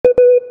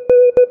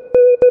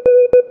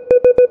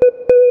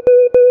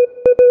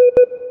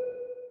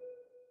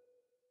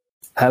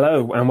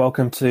Hello and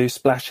welcome to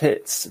Splash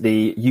Hits,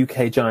 the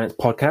UK Giants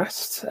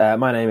podcast.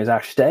 My name is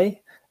Ash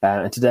Day,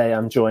 and today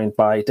I'm joined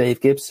by Dave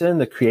Gibson,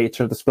 the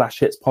creator of the Splash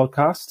Hits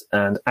podcast,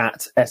 and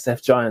at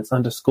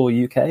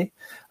 @SFGiants_UK.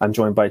 I'm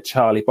joined by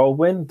Charlie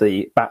Baldwin,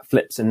 the Bat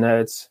Flips and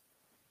Nerds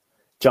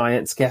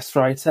Giants guest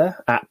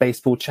writer at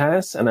Baseball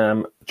Chaz, and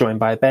I'm joined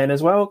by Ben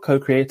as well,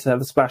 co-creator of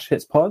the Splash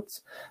Hits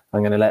pods.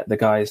 I'm going to let the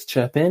guys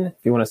chirp in.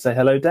 If you want to say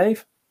hello,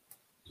 Dave.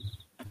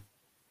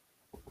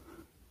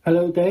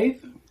 Hello,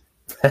 Dave.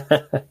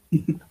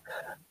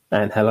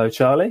 And hello,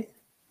 Charlie.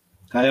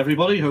 Hi,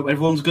 everybody. Hope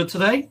everyone's good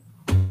today.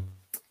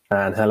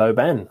 And hello,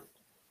 Ben.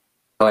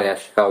 Hi,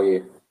 Ash. How are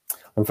you?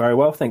 I'm very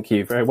well, thank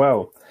you. Very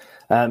well.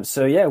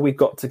 We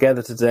got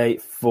together today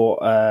for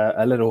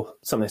a little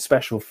something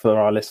special for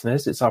our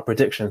listeners. It's our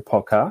prediction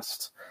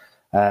podcast.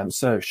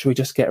 So should we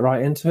just get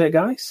right into it,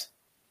 guys?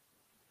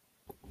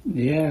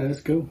 Yeah,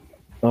 let's go.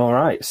 All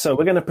right. So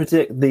we're going to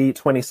predict the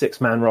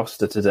 26-man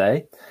roster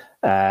today.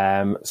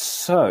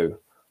 So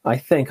I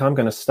think I'm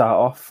going to start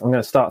off. I'm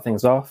going to start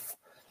things off.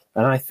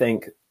 And I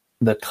think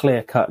the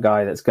clear-cut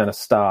guy that's going to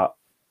start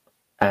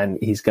and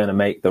he's going to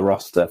make the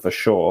roster for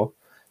sure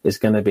is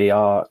going to be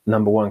our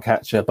number one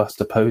catcher,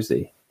 Buster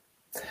Posey.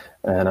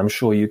 And I'm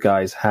sure you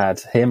guys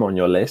had him on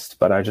your list,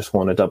 but I just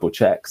want to double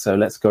check. So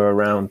let's go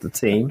around the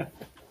team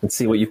and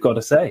see what you've got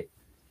to say.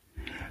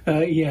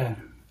 Yeah,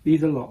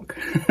 he's a lock.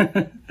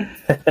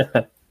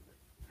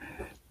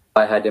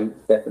 I had him,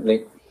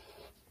 definitely.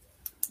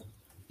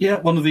 Yeah,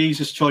 one of the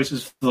easiest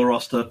choices for the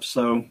roster.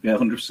 So, yeah,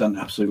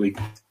 100%, absolutely.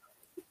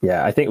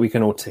 Yeah, I think we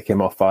can all tick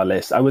him off our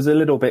list. I was a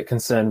little bit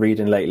concerned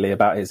reading lately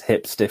about his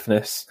hip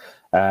stiffness,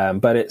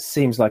 but it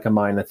seems like a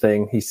minor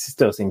thing. He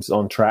still seems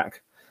on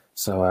track.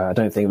 So I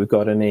don't think we've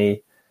got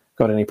any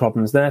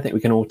problems there. I think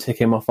we can all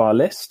tick him off our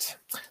list.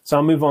 So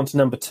I'll move on to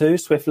number 2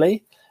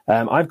 swiftly.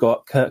 I've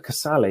got Curt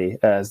Casali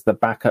as the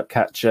backup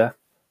catcher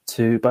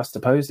to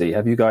Buster Posey.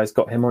 Have you guys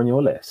got him on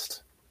your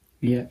list?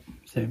 Yeah,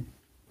 same.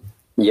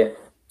 Yeah,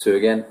 2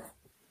 again.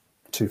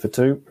 2 for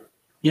 2.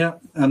 Yeah,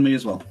 and me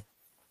as well.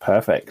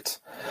 Perfect.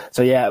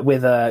 So yeah,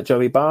 with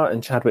Joey Bart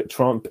and Chadwick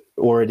Tromp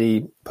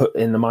already put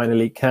in the minor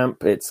league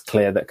camp, it's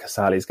clear that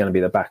Casali is going to be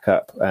the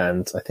backup,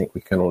 and I think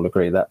we can all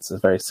agree that's a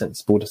very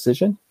sensible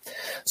decision.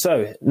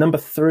 So number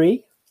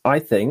 3, I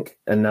think,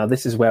 and now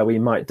this is where we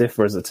might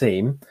differ as a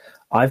team,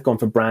 I've gone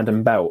for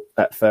Brandon Belt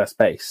at first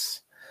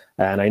base.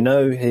 And I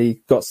know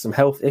he got some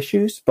health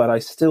issues, but I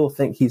still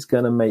think he's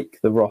going to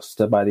make the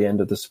roster by the end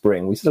of the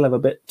spring. We still have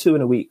 2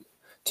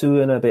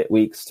 and a bit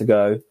weeks to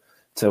go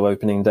to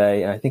opening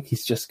day. I think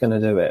he's just going to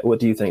do it.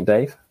 What do you think,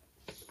 Dave?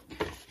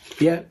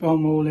 Yeah,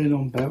 I'm all in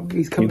on Belt.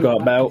 He's coming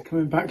back. Belt? He's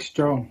coming back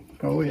strong.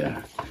 Oh,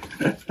 yeah.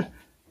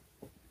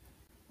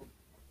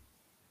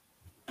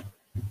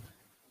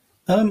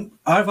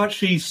 I've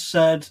actually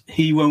said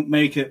he won't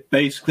make it,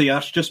 basically,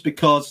 Ash, just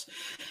because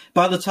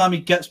by the time he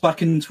gets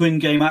back into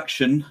in-game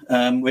action,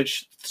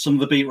 which some of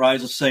the beat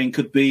writers are saying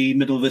could be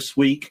middle of this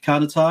week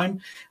kind of time,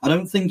 I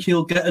don't think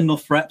he'll get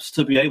enough reps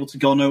to be able to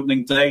go on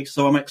opening day.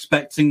 So I'm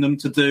expecting them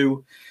to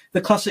do the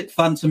classic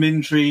phantom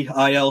injury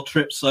IL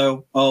trip.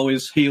 So,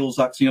 his heel's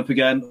acting up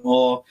again,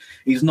 or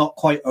he's not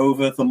quite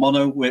over the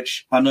mono,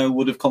 which I know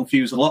would have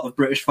confused a lot of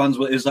British fans,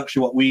 but is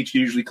actually what we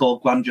usually call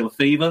glandular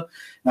fever.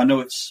 I know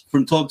it's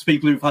from talking to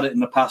people who've had it in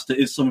the past, it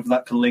is something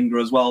that can linger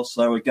as well.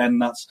 So again,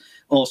 that's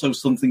also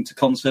something to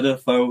consider.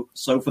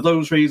 So for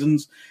those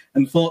reasons,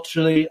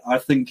 unfortunately, I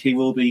think he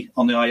will be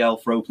on the IL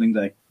for opening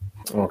day.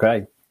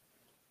 Okay.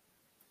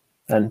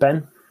 And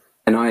Ben?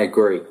 And I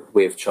agree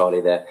with Charlie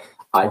there.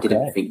 I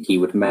didn't think he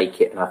would make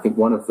it. And I think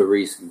one of the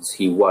reasons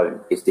he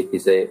won't is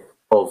because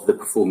of the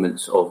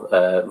performance of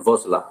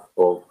Vosler,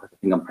 or I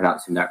think I'm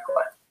pronouncing that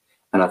right.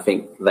 And I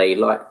think they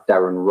liked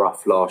Darren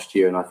Ruff last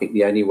year. And I think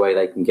the only way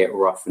they can get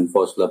Ruff and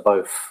Vosler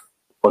both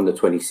on the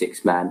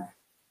 26-man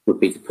would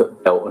be to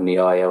put Belt on the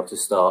IL to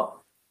start,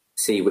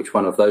 see which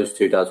one of those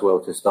two does well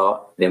to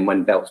start. Then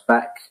when Belt's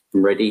back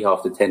and ready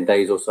after 10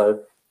 days or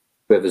so,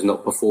 whoever's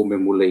not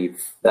performing will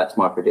leave. That's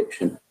my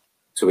prediction.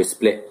 So we're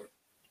split.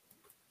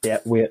 Yeah,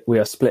 we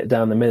are split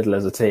down the middle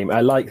as a team.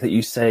 I like that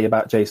you say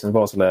about Jason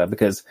Vosler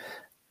because,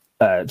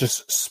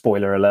 just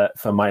spoiler alert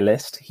for my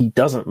list, he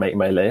doesn't make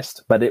my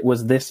list, but it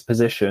was this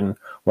position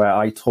where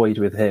I toyed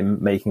with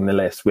him making the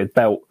list, with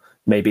Belt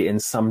maybe in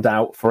some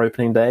doubt for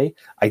opening day.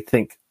 I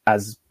think,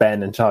 as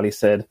Ben and Charlie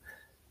said,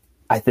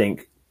 I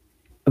think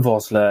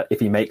Vosler, if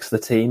he makes the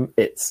team,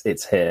 it's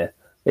here.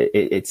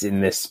 It's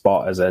in this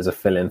spot as a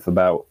fill-in for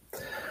Belt.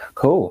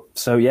 Cool.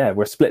 So yeah,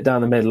 we're split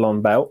down the middle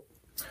on Belt.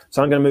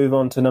 So I'm going to move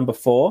on to number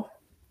 4.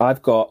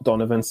 I've got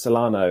Donovan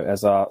Solano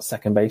as our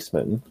second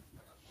baseman.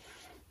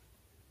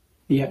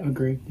 Yeah,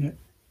 agreed. Yeah.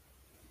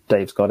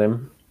 Dave's got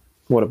him.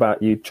 What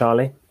about you,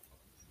 Charlie?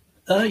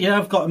 Yeah,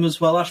 I've got him as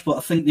well, Ash, but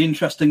I think the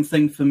interesting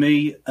thing for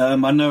me,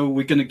 I know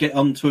we're going to get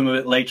onto him a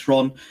bit later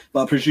on,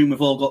 but I presume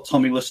we've all got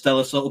Tommy La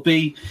Stella, so it'll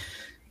be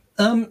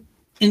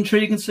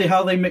intriguing to see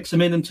how they mix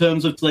him in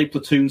terms of, do they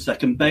platoon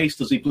second base?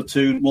 Does he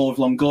platoon more of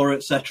Longoria,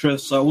 etc.?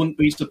 So I wouldn't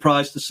be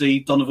surprised to see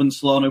Donovan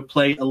Solano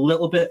play a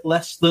little bit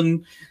less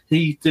than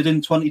he did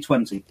in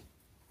 2020.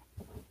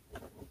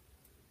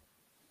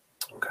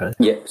 Okay.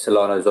 Yep,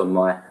 Solano's on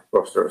my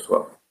roster as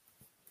well.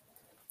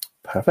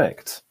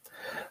 Perfect.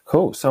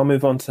 Cool. So I'll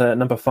move on to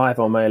number 5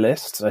 on my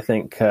list. I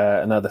think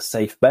another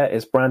safe bet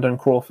is Brandon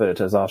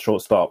Crawford as our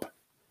shortstop.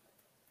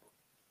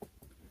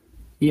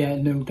 Yeah,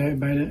 no doubt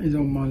about it. He's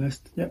on my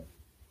list. Yep.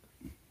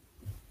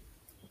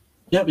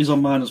 Yep, he's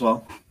on mine as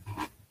well.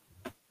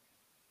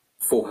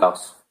 Full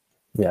house.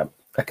 Yeah,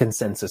 a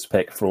consensus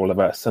pick for all of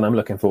us, and I'm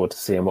looking forward to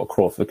seeing what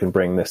Crawford can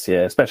bring this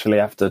year, especially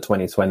after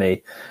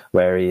 2020,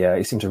 where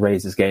he seemed to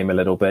raise his game a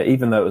little bit.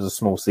 Even though it was a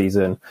small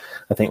season,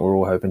 I think we're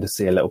all hoping to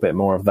see a little bit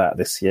more of that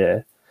this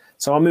year.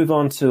 So I'll move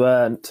on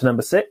to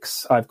number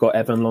 6. I've got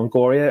Evan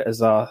Longoria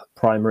as our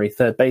primary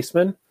third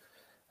baseman.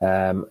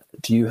 Do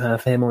you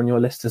have him on your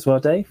list as well,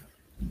 Dave?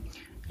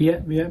 Yeah,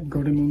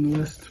 got him on the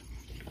list.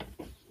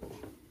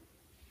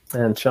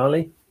 And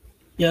Charlie?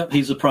 Yeah,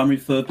 he's a primary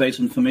third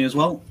baseman for me as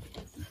well.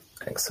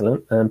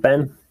 Excellent. And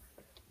Ben?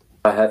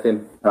 I have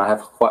him, and I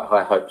have quite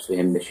high hopes for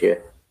him this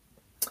year.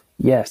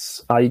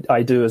 Yes,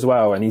 I do as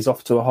well, and he's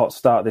off to a hot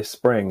start this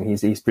spring.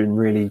 He's been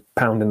really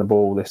pounding the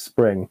ball this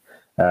spring.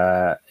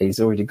 He's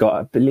already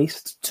got at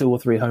least 2 or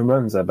 3 home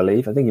runs, I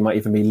believe. I think he might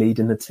even be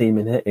leading the team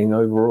in hitting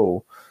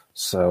overall.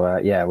 So,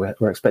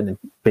 we're expecting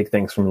big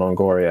things from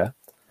Longoria.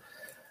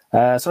 So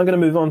I'm going to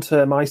move on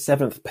to my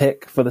 7th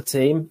pick for the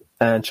team.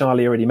 And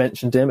Charlie already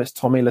mentioned him. It's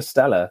Tommy La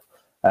Stella.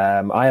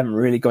 I haven't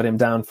really got him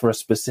down for a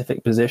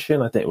specific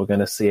position. I think we're going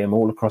to see him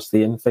all across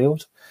the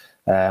infield.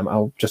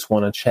 I'll just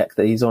want to check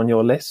that he's on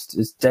your list.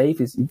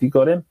 Have you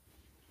got him?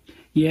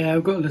 Yeah,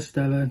 I've got La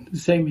Stella.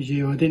 Same as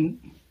you.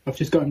 I've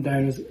just got him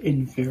down as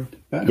infield.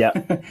 But Yeah,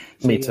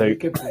 so, me too. He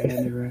could play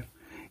anywhere.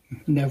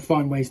 And they'll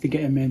find ways to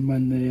get him in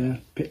when the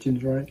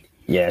pitching's right.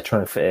 Yeah, try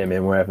and fit him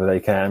in wherever they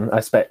can. I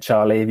expect,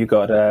 Charlie, have you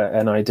got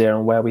an idea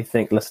on where we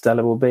think La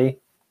Stella will be?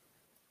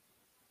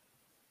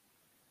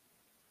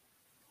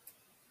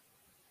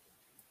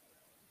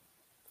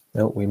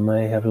 Oh, we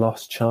may have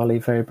lost Charlie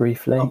very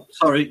briefly. Oh,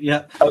 sorry,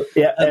 yeah. Oh,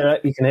 yeah,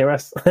 you can hear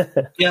us.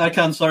 Yeah, I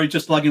can. Sorry,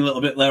 just lagging a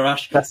little bit there,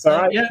 Ash. That's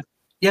all right.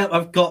 Yeah,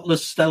 I've got La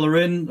Stella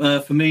in.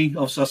 For me,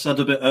 obviously, I said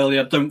a bit earlier,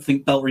 I don't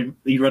think Belt will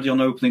be ready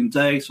on opening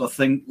day, so I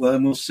think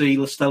we'll see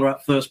La Stella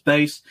at first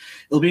base.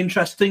 It'll be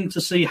interesting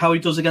to see how he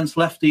does against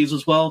lefties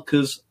as well,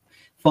 because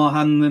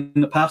Farhan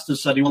in the past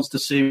has said he wants to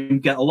see him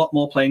get a lot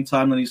more playing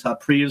time than he's had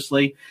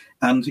previously,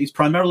 and he's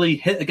primarily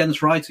hit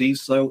against righties,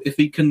 so if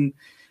he can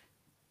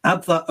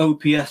add that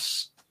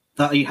OPS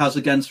that he has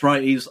against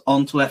righties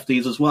onto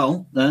lefties as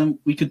well,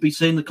 we could be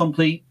seeing the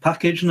complete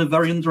package and a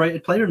very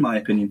underrated player, in my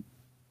opinion.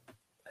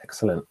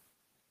 Excellent.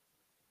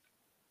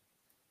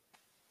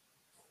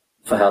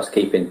 For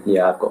housekeeping,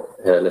 yeah, I've got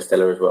La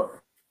Stella as well.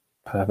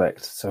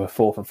 Perfect. So a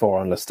 4 for 4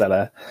 on La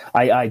Stella.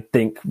 I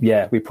think,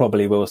 we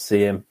probably will see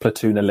him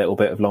platoon a little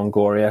bit of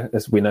Longoria.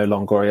 As we know,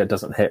 Longoria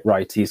doesn't hit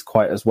righties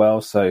quite as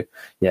well. So,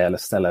 La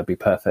Stella would be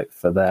perfect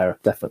for there,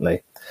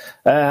 definitely.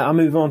 I'll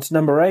move on to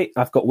number 8.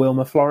 I've got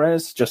Wilmer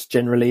Flores, just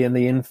generally in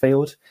the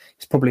infield.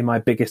 He's probably my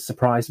biggest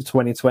surprise of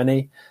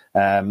 2020.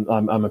 I'm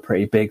a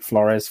pretty big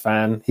Flores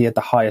fan. He had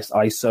the highest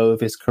ISO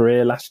of his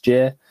career last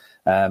year.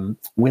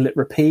 Will it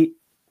repeat?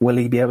 Will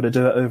he be able to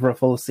do it over a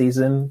full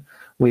season?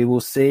 We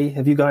will see.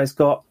 Have you guys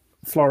got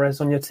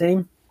Flores on your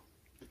team?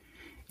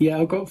 Yeah,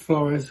 I've got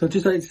Flores. I'd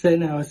just like to say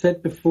now, I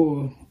said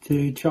before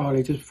to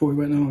Charlie, just before we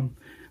went on,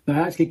 that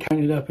I actually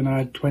counted up and I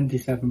had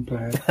 27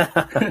 players.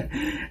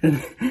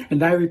 and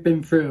now we've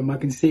been through them, I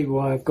can see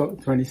why I've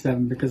got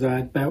 27, because I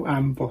had Belt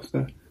and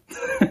Boster.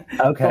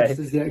 Okay.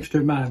 Boster's the extra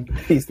man.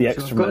 He's the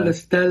extra so I've got man. La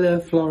Stella,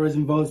 Flores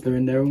and Vosler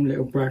in their own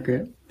little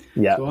bracket.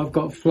 Yeah. So I've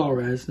got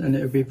Flores, and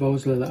it would be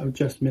Vosler that would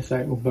just miss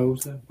out, or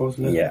Vosler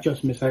would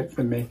just miss out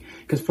for me.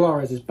 Because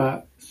Flores is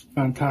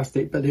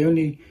fantastic, but the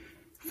only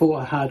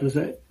thought I had was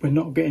that we're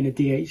not getting a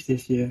DH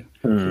this year.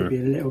 So it'd be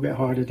a little bit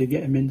harder to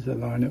get him into the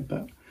lineup,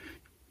 but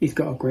he's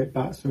got a great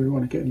bat, so we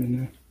want to get him in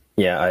there.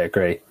 Yeah, I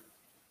agree.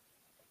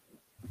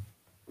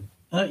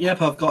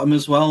 Yep, I've got him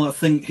as well. I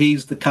think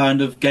he's the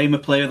kind of gamer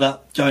player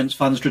that Giants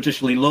fans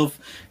traditionally love.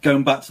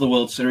 Going back to the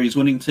World Series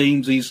winning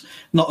teams, he's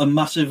not a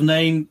massive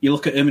name. You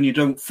look at him and you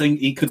don't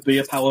think he could be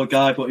a power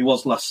guy, but he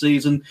was last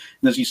season.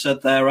 And as you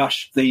said there,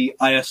 Ash, the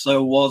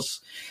ISO was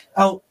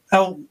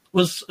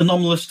was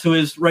anomalous to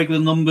his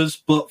regular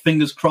numbers, but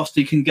fingers crossed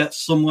he can get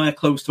somewhere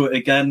close to it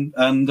again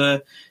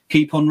and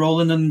keep on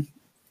rolling. And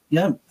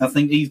I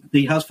think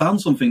he has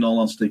found something, in all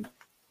honesty.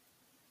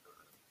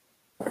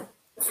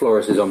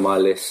 Flores is on my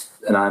list,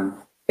 and I'm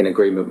in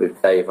agreement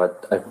with Dave.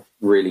 I'm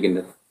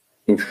really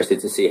interested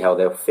to see how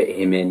they'll fit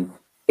him in.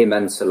 Him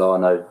and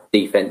Solano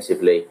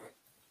defensively,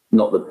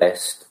 not the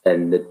best,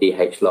 and the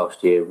DH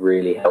last year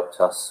really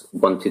helped us.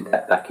 Wanted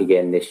that back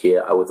again this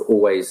year. I was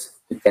always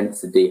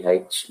against the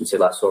DH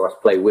until I saw us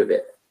play with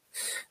it.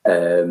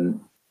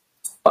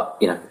 But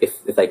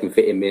if they can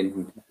fit him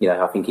in,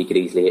 I think he could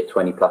easily hit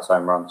 20 plus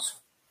home runs.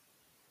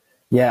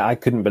 Yeah, I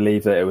couldn't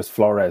believe that it was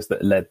Flores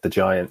that led the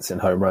Giants in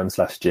home runs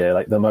last year,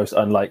 like the most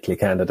unlikely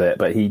candidate,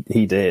 but he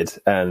did.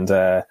 And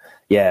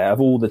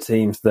of all the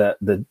teams that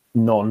the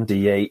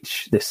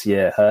non-DH this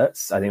year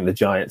hurts, I think the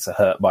Giants are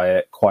hurt by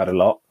it quite a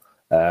lot.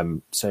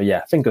 So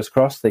yeah, fingers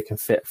crossed they can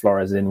fit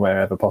Flores in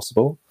wherever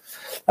possible.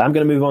 I'm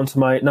going to move on to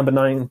my number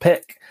 9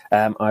 pick.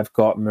 I've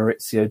got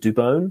Maurizio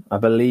Dubon. I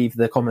believe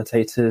the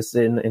commentators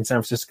in San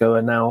Francisco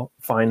are now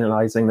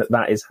finalising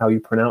that is how you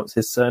pronounce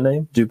his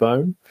surname,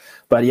 Dubon.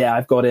 But yeah,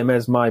 I've got him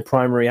as my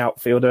primary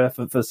outfielder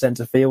for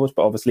centre field,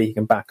 but obviously he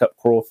can back up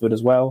Crawford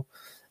as well.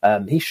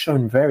 He's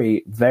shown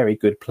very, very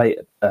good plate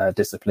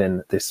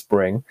discipline this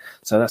spring.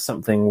 So that's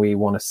something we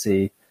want to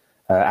see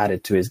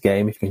added to his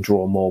game. If he can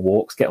draw more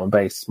walks, get on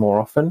base more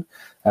often.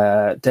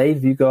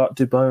 Dave, you got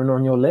Dubon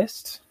on your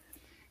list?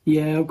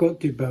 Yeah, I've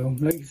got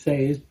Dubon. Like you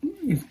say,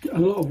 it's a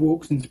lot of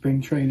walks in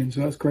spring training,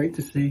 so that's great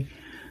to see.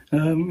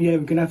 Yeah, we're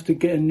going to have to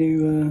get a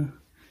new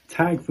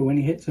tag for when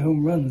he hits a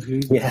home runs.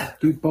 Yeah.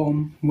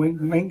 Dubon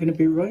ain't going to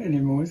be right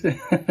anymore, is it?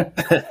 So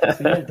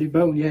yeah,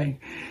 Dubon, yeah.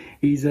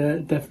 He's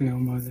definitely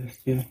on my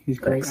list. Yeah, he's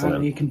great. Excellent.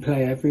 And he can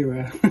play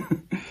everywhere.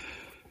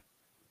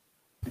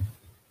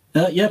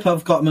 Yep,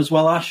 I've got him as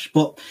well, Ash,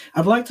 but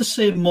I'd like to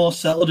see him more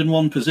settled in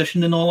one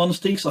position, in all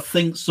honesty, because I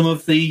think some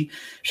of the,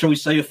 shall we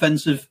say,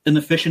 offensive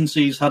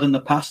inefficiencies had in the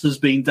past has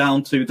been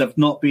down to they've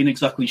not been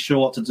exactly sure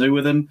what to do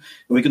with him.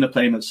 Are we going to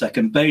play him at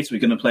second base? Are we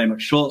going to play him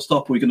at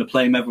shortstop? Are we going to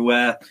play him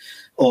everywhere?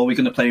 Or are we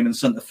going to play him in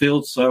centre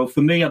field? So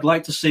for me, I'd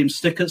like to see him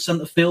stick at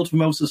centre field for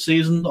most of the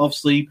season.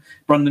 Obviously,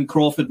 Brandon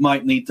Crawford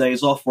might need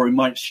days off, or he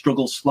might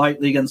struggle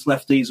slightly against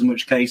lefties, in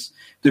which case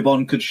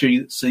Dubon could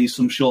see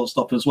some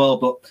shortstop as well.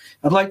 But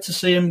I'd like to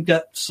see him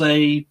get,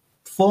 say,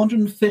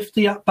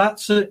 450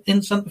 at-bats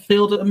in centre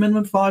field at a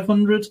minimum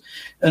 500.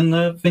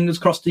 And fingers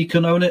crossed he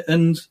can own it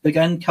and,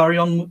 again, carry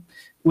on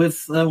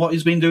with what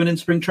he's been doing in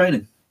spring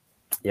training.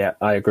 Yeah,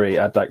 I agree.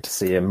 I'd like to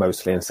see him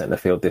mostly in centre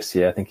field this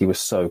year. I think he was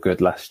so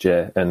good last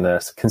year, and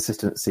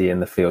consistency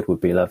in the field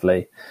would be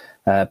lovely.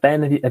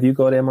 Ben, have you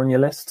got him on your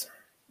list?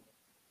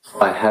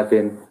 I have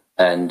him,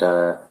 and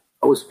I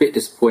was a bit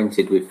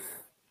disappointed with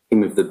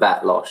him with the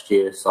bat last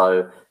year,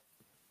 so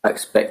I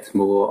expect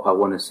more. I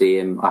want to see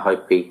him. I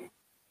hope he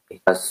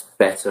does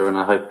better, and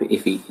I hope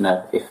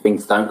if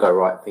things don't go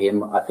right for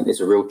him, I think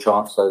there's a real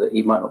chance so that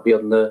he might not be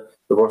on the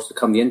roster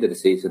come the end of the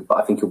season, but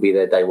I think he'll be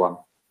there day one.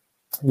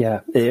 Yeah,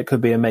 it could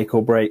be a make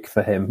or break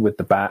for him with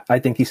the bat. I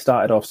think he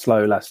started off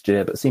slow last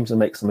year, but seemed to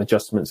make some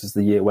adjustments as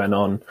the year went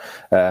on,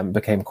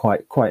 became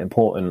quite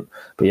important.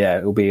 But yeah,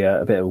 it will be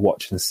a bit of a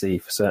watch and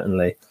see,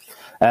 certainly.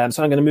 So I'm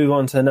going to move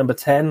on to number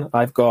 10.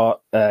 I've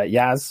got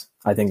Yaz.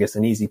 I think it's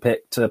an easy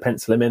pick to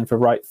pencil him in for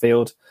right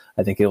field.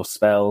 I think he'll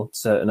spell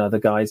certain other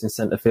guys in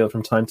centre field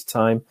from time to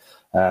time.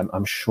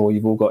 I'm sure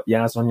you've all got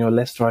Yaz on your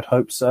list, or I'd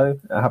hope so.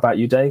 How about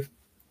you, Dave?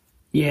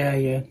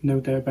 Yeah, no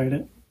doubt about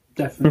it.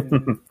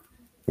 Definitely.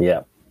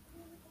 Yeah.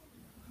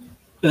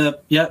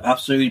 Yeah,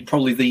 absolutely.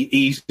 Probably the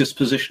easiest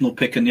positional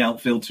pick in the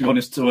outfield, to be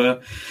honest.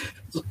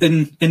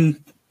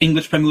 In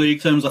English Premier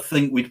League terms, I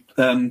think we'd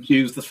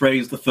use the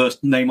phrase "the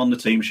first name on the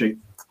team sheet."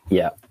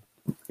 Yeah.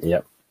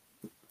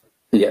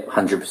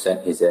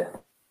 100% he's there.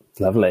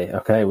 Lovely.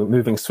 Okay, we're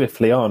moving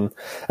swiftly on.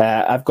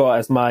 I've got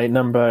as my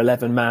number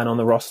 11 man on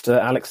the roster,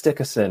 Alex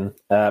Dickerson,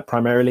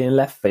 primarily in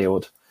left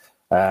field.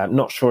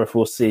 Not sure if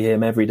we'll see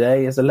him every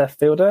day as a left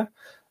fielder,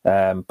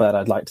 but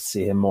I'd like to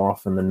see him more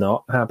often than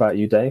not. How about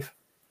you, Dave?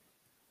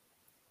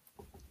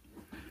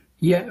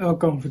 Yeah, I've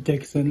gone for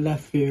Dickerson,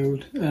 left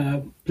field,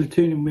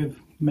 platooning with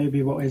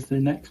maybe what is the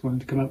next one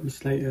to come up with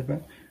Slater,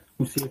 but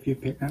we'll see if you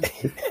pick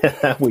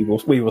that. We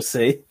will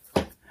see.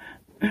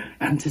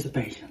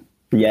 Anticipation.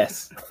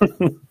 Yes.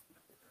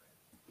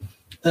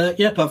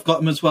 Yep, I've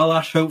got him as well,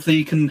 Ash. Hopefully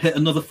he can hit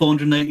another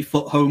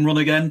 480-foot home run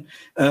again.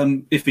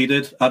 If he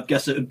did, I'd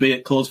guess it would be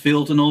at Coors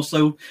Field. And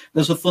also,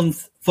 there's a fun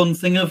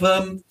thing of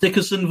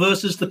Dickerson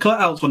versus the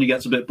cutouts when he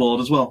gets a bit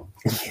bored as well.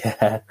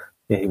 Yeah,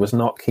 he was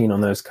not keen on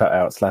those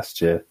cutouts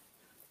last year.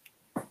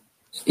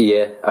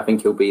 Yeah, I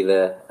think he'll be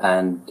there.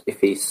 And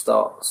if he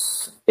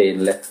starts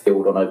in left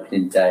field on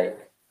opening day,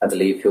 I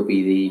believe he'll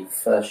be the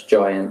first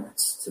Giant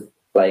to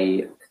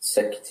play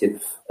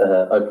consecutive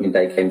opening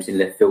day games in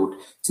left field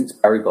since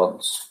Barry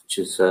Bonds, which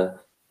is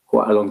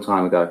quite a long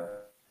time ago.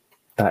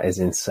 That is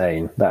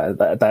insane.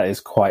 That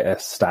is quite a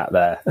stat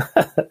there.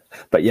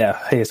 But yeah,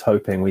 here's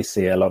hoping we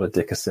see a lot of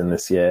Dickerson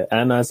this year.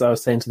 And as I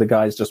was saying to the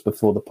guys just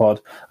before the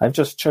pod, I've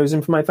just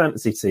chosen for my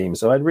fantasy team,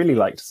 so I'd really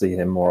like to see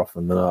him more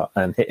often than not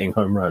and hitting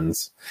home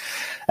runs.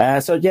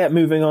 So yeah,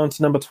 moving on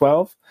to number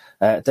 12.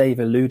 Dave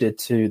alluded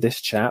to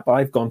this chap.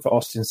 I've gone for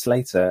Austin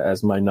Slater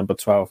as my number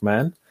 12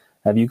 man.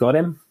 Have you got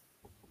him?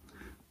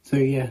 So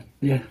yeah,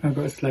 I've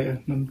got a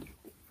Slater.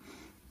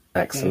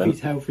 Excellent. Yeah,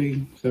 he's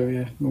healthy, so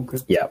yeah, all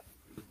good. Yeah.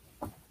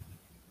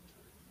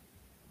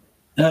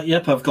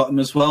 Yep, I've got him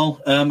as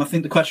well. I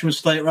think the question with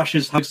Slater, Ash,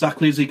 is how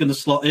exactly is he going to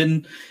slot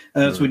in?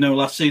 As we know,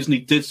 last season he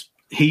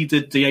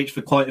did DH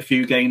for quite a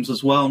few games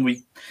as well,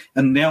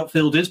 and the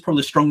outfield is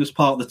probably the strongest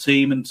part of the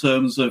team in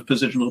terms of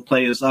positional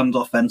players and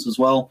offense as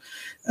well.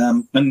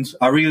 And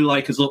I really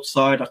like his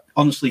upside. I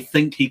honestly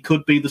think he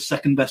could be the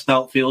second best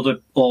outfielder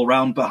all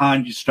round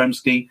behind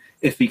Yastrzemski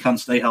if he can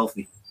stay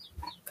healthy.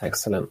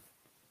 Excellent.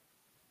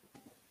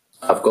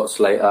 I've got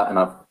Slater, and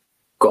I've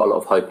got a lot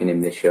of hope in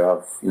him this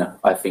year.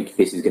 I think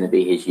this is going to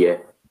be his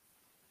year.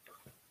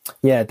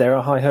 Yeah, there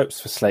are high hopes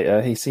for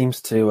Slater. He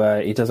seems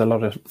to he does a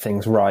lot of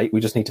things right. We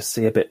just need to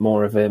see a bit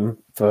more of him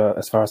for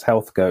as far as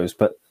health goes.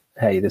 But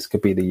hey, this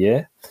could be the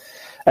year.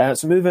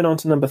 So moving on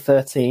to number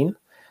 13,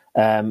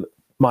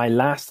 my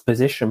last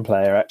position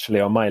player actually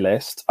on my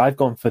list, I've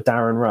gone for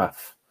Darren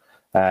Ruff.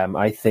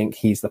 I think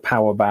he's the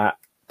power bat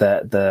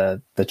that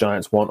the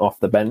Giants want off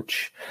the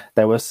bench.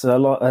 There was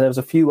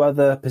a few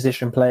other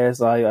position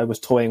players I was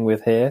toying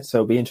with here, so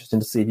it'll be interesting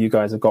to see if you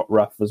guys have got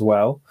Ruff as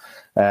well.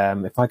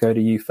 If I go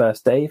to you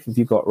first, Dave, have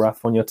you got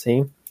Ruff on your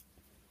team?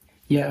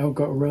 Yeah, I've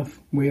got Ruff.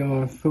 We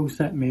are full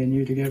set, me and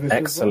you together.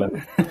 Excellent.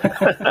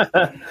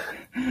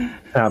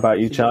 How about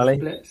you,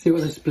 Charlie? See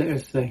what the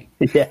splitters say.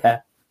 Yeah.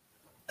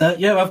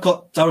 Yeah, I've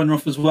got Darren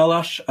Ruff as well,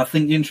 Ash. I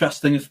think the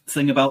interesting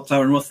thing about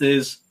Darren Ruff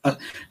is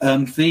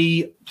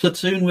the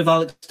platoon with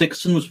Alex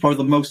Dixon was probably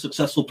the most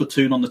successful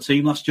platoon on the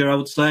team last year, I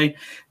would say.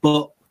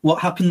 But what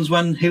happens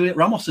when Heliot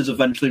Ramos is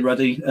eventually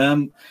ready?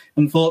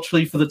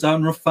 Unfortunately for the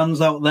Darren Ruff fans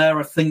out there,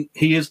 I think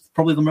he is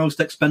probably the most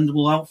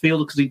expendable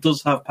outfielder because he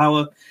does have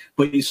power,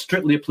 but he's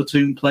strictly a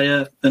platoon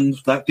player, and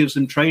that gives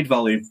him trade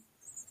value.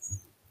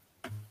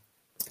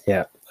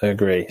 Yeah, I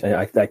agree.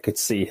 I could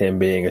see him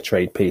being a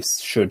trade piece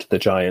should the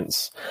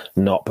Giants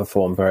not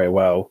perform very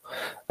well.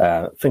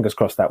 Fingers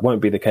crossed that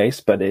won't be the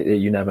case, but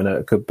you never know,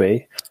 it could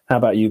be. How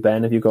about you,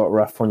 Ben? Have you got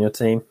Ruff on your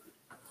team?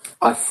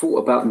 I thought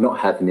about not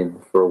having him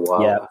for a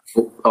while. Yeah. I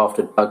thought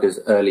after Duggar's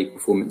early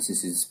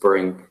performances in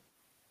spring,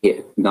 he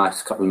had a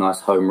couple of nice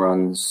home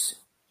runs.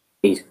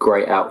 He's a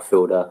great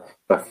outfielder.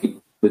 But I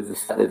think with the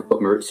fact that they've got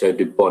Mauricio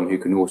Dubon, who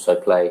can also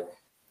play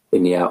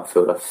in the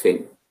outfield, I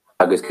think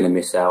Duggar's going to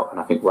miss out, and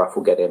I think Ruff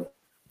will get him.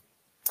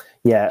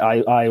 Yeah,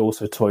 I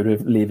also toyed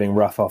with leaving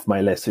Ruff off my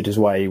list, which is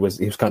why he was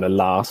kind of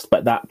last.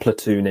 But that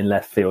platoon in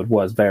left field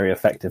was very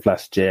effective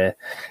last year.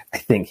 I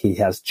think he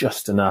has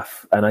just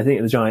enough, and I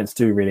think the Giants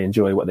do really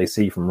enjoy what they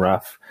see from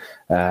Ruff.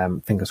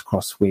 Fingers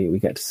crossed we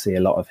get to see a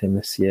lot of him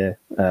this year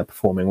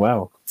performing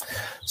well.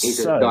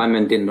 He's a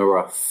diamond in the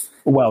rough.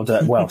 Well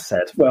done, well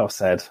said, well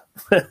said.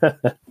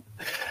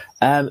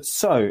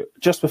 So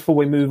just before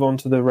we move on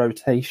to the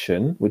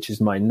rotation, which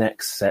is my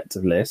next set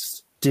of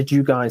lists, did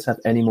you guys have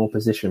any more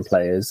position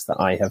players that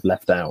I have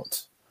left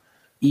out?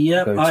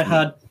 Yep, I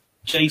had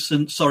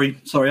Jason. Sorry,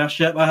 Ash.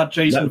 Yep, I had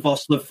Jason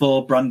Vosler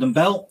for Brandon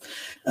Belt.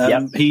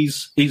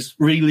 He's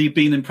really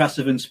been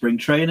impressive in spring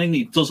training.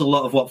 He does a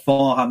lot of what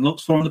forehand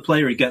looks for in the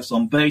player. He gets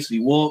on base, he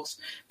walks,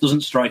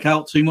 doesn't strike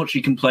out too much.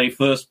 He can play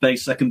first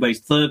base, second base,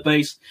 third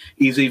base.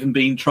 He's even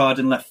been tried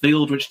in left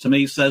field, which to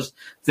me says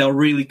they're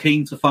really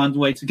keen to find a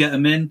way to get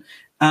him in.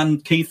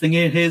 And key thing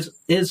here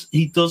is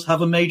he does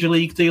have a major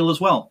league deal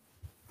as well.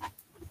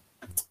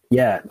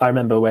 Yeah, I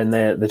remember when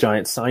the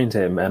Giants signed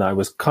him, and I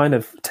was kind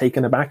of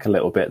taken aback a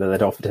little bit that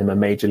they'd offered him a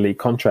major league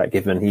contract,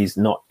 given he's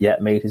not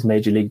yet made his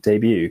major league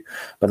debut.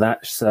 But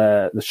that's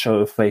the show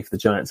of faith the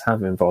Giants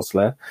have in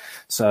Vosler.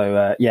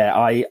 So,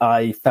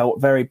 I felt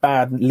very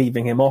bad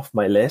leaving him off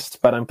my list,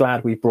 but I'm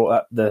glad we brought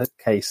up the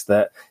case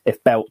that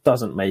if Belt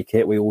doesn't make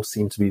it, we all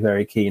seem to be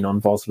very keen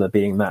on Vosler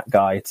being that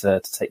guy to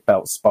take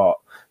Belt's spot,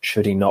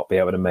 should he not be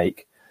able to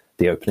make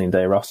the opening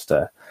day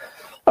roster.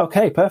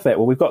 Okay, perfect.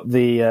 Well, we've got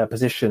the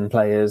position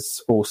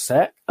players all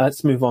set.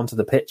 Let's move on to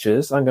the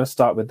pitchers. I'm going to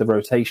start with the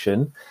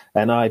rotation,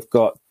 and I've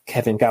got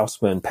Kevin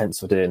Gausman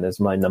penciled in as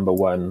my number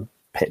one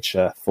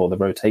pitcher for the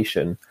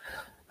rotation.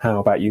 How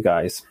about you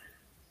guys?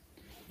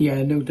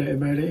 Yeah, no doubt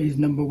about it. He's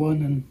number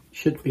one and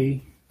should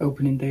be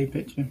opening day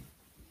pitcher.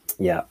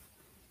 Yeah.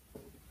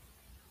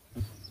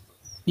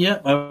 Yeah,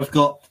 I've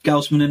got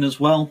Gausman in as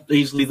well.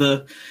 Easily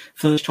the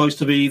first choice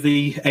to be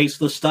the ace of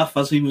the staff,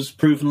 as he was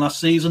proven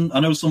last season. I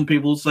know some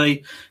people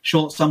say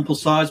short sample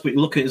size, but you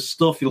look at his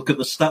stuff, you look at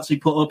the stats he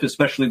put up,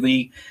 especially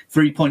the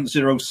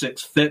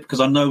 3.06 FIP, because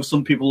I know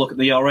some people look at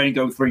the ERA and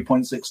go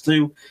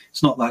 3.62.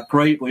 It's not that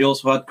great, but he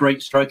also had great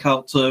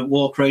strikeout to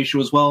walk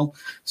ratio as well.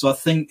 So I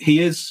think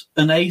he is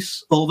an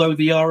ace, although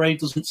the ERA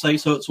doesn't say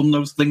so. It's one of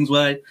those things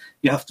where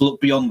you have to look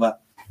beyond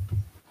that.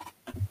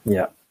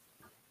 Yeah.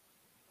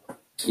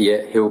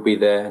 Yeah, he'll be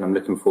there, and I'm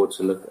looking forward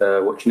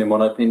to watching him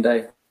on opening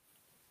day.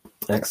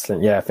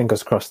 Excellent. Yeah,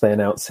 fingers crossed they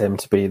announce him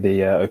to be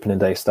the opening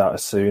day starter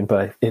soon,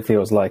 but it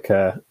feels like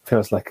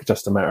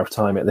just a matter of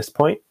time at this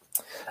point.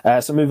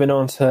 So moving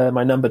on to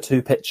my number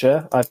two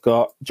pitcher, I've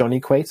got Johnny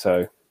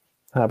Cueto.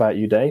 How about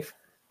you, Dave?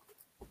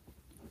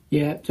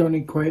 Yeah,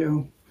 Johnny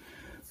Cueto.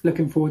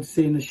 Looking forward to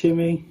seeing the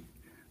shimmy.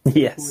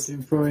 Yes.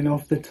 Looking forward to him throwing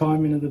off the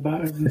timing of the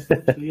batter and stuff.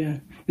 So, yeah,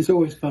 it's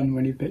always fun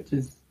when he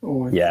pitches.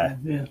 Always. Yeah.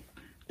 Yeah.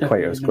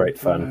 Cueto's great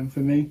fun. For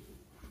me.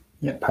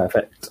 Yeah.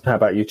 Perfect. How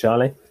about you,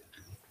 Charlie?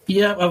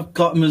 Yeah, I've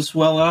got him as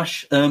well,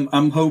 Ash.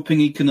 I'm hoping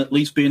he can at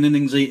least be an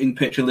innings-eating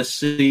pitcher this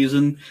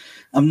season.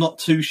 I'm not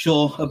too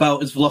sure about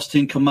his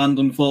velocity and command,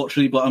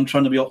 unfortunately, but I'm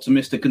trying to be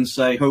optimistic and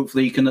say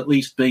hopefully he can at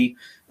least be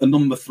a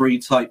number 3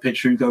 type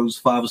pitcher who goes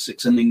 5 or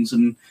 6 innings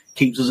and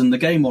keeps us in the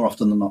game more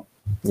often than not.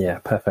 Yeah,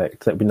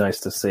 perfect. That'd be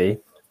nice to see.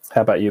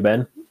 How about you,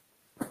 Ben?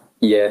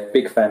 Yeah,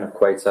 big fan of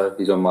Cueto.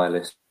 He's on my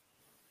list.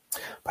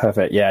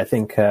 Perfect. Yeah, I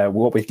think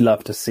what we'd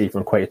love to see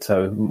from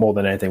Cueto more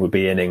than anything would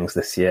be innings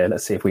this year.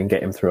 Let's see if we can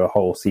get him through a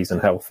whole season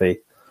healthy.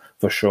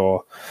 for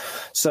sure.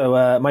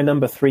 So my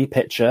number 3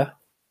 pitcher,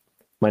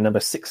 my number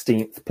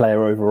 16th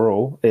player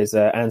overall, is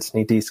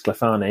Anthony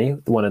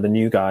DeSclafani, one of the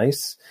new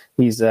guys.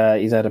 He's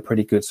had a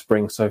pretty good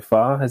spring so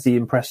far. Has he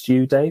impressed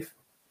you, Dave?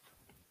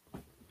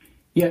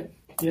 Yeah,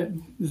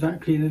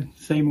 exactly the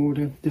same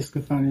order.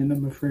 DeSclafani,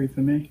 number 3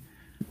 for me.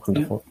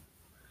 Wonderful.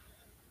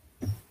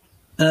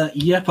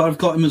 Yep, I've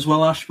got him as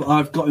well, Ash, but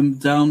I've got him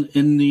down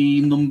in the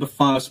number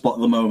 5 spot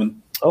at the moment.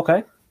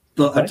 Okay.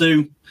 But I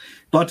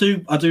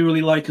do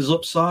really like his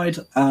upside,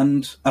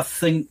 and I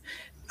think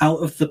out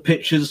of the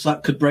pitchers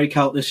that could break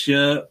out this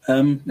year,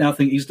 I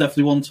think he's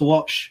definitely one to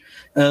watch.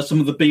 Some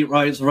of the beat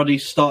writers already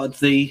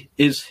started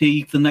is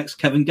he the next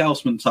Kevin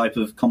Gausman type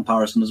of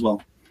comparison as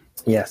well?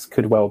 Yes,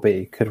 could well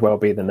be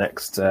the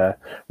next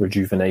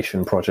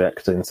rejuvenation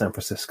project in San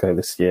Francisco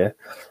this year.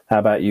 How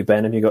about you,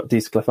 Ben? Have you got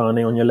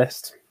DeSclafani on your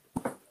list?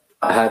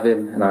 I have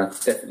him, and I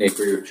definitely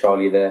agree with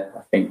Charlie there.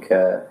 I think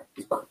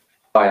he's got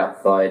high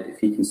upside. If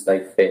he can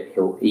stay fit,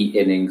 he'll eat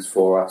innings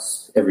for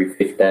us every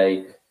 5th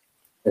day.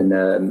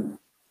 And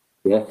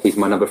he's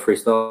my number 3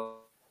 star.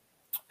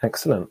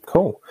 Excellent,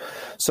 cool.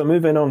 So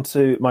moving on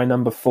to my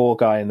number 4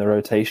 guy in the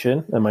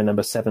rotation and my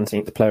number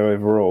 17th player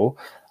overall,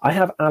 I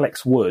have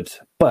Alex Wood,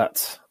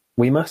 but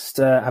we must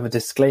have a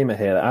disclaimer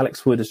here that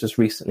Alex Wood has just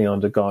recently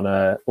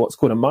undergone what's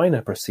called a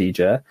minor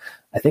procedure.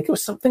 I think it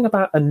was something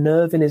about a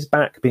nerve in his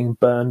back being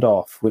burned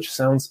off, which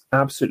sounds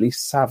absolutely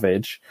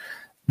savage.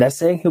 They're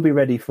saying he'll be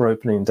ready for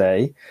opening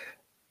day.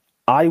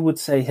 I would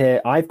say here,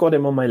 I've got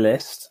him on my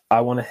list.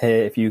 I want to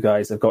hear if you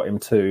guys have got him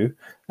too,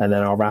 and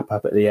then I'll wrap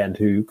up at the end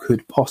who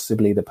could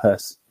possibly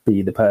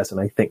be the person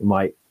I think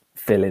might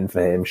fill in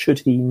for him, should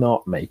he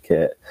not make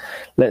it.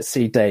 Let's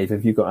see, Dave,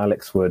 have you got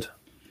Alex Wood?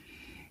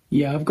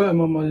 Yeah, I've got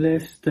him on my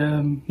list.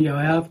 I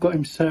have got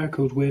him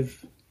circled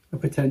with a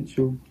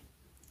potential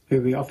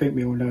I think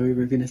we all know who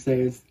we're going to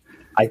say is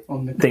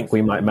on the think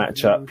we might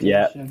match up,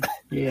 yeah.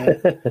 Yeah.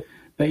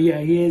 But yeah,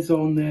 he is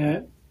on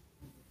there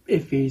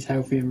if he's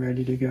healthy and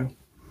ready to go.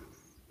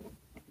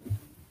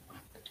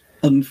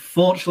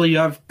 Unfortunately,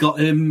 I've got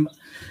him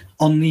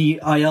on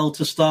the IL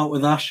to start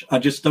with, Ash. I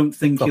just don't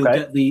think he'll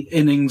get the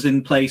innings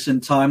in place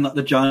in time that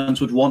the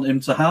Giants would want him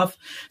to have.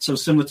 So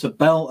similar to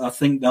Bell, I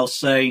think they'll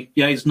say,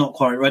 he's not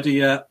quite ready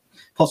yet.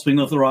 Possibly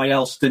another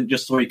IL stint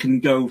just so he can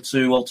go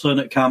to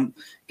alternate camp,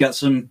 get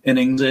some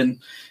innings in,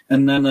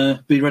 and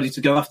then be ready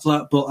to go after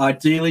that. But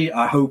ideally,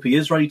 I hope he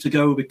is ready to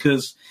go,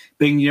 because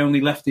being the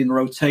only lefty in the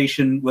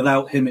rotation,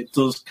 without him, it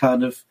does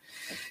kind of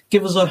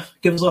give us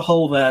a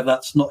hole there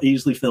that's not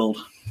easily filled.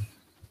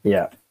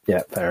 Yeah,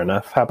 fair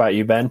enough. How about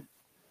you, Ben?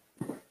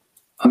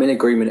 I'm in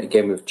agreement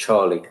again with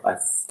Charlie. I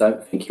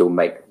don't think he'll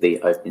make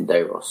the opening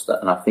day roster,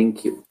 and I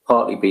think it'll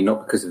partly be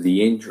not because of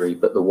the injury,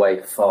 but the way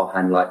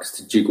Farhan likes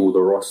to jiggle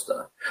the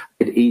roster.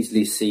 I could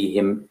easily see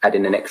him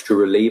adding an extra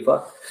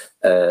reliever.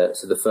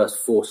 So the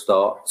first 4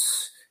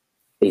 starts,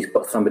 he's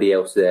got somebody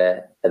else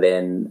there, and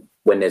then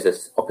when there's an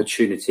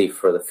opportunity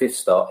for the 5th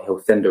start,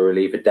 he'll send a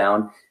reliever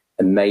down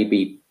and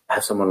maybe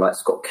have someone like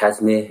Scott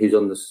Kazmir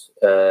who's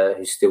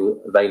still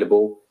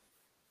available.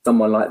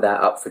 Someone like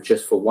that up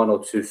for 1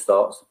 or 2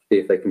 starts to see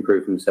if they can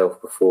prove themselves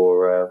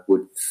before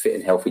Wood fit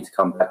and healthy to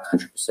come back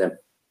 100%.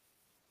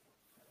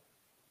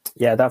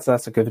 Yeah,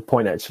 that's a good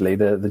point, actually.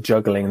 The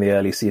juggling the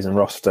early season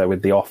roster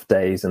with the off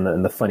days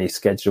and the funny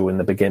schedule in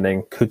the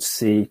beginning could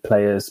see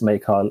players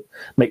make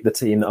the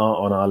team that aren't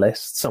on our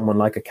list. Someone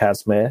like a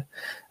Kazmir.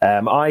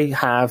 I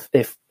have,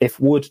 if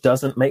Wood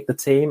doesn't make the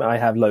team, I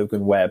have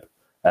Logan Webb,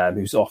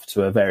 who's off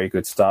to a very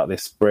good start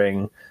this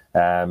spring,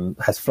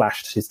 has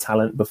flashed his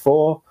talent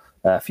before.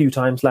 A few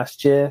times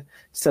last year,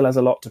 still has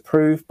a lot to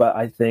prove, but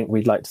I think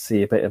we'd like to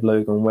see a bit of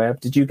Logan Webb.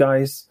 Did you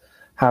guys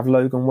have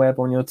Logan Webb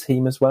on your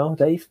team as well,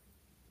 Dave?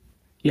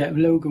 Yeah,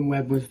 Logan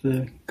Webb was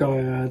the guy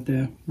I had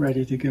there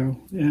ready to go.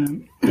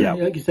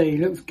 Like you say, he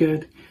looks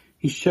good.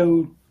 He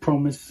showed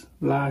promise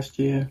last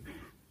year.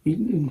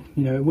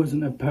 It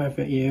wasn't a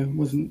perfect year,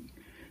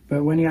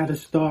 but when he had a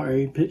starter,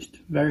 he pitched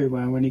very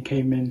well when he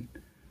came in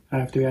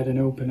after he had an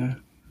opener.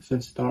 I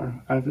said starter.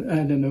 I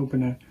had an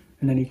opener.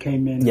 And then he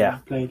came in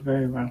and played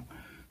very well.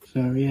 So,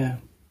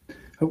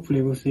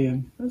 hopefully we'll see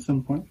him at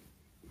some point.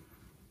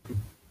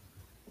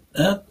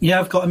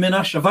 I've got him in,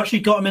 Ash. I've actually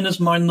got him in as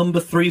my number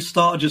 3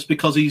 starter just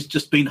because he's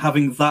just been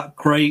having that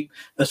great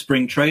a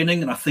spring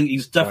training. And I think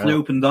he's definitely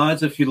opened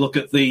eyes. If you look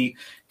at the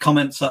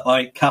comments that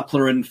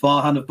Kapler and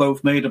Farhan have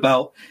both made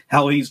about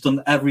how he's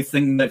done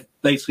everything they've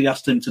basically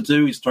asked him to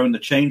do. He's thrown the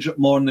changeup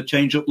more, and the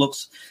changeup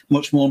looks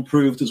much more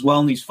improved as well.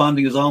 And he's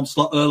finding his arm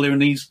slot earlier,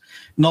 and he's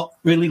not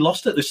really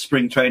lost it this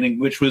spring training,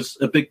 which was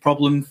a big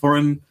problem for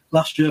him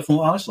last year from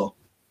what I saw.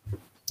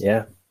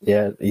 Yeah,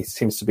 he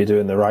seems to be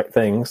doing the right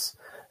things.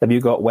 Have you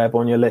got Webb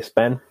on your list,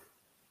 Ben?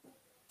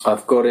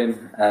 I've got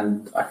him,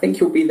 and I think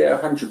he'll be there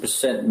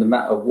 100% no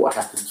matter what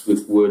happens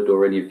with Wood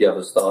or any of the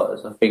other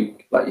starters. I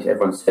think, like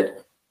everyone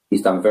said,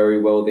 he's done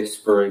very well this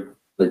spring.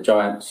 The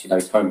Giants,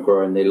 he's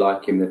homegrown, they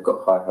like him, they've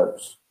got high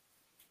hopes.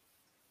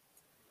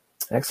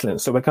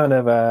 Excellent. So we're kind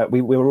of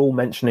we were all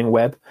mentioning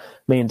Webb.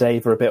 Me and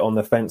Dave are a bit on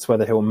the fence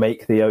whether he'll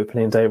make the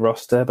opening day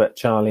roster, but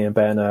Charlie and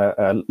Ben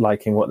are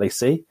liking what they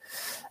see.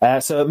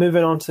 So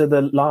moving on to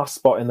the last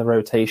spot in the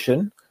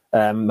rotation,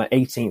 my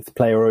 18th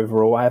player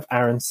overall, I have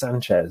Aaron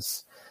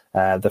Sanchez,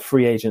 the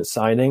free agent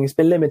signing. He's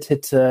been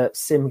limited to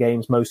sim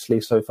games mostly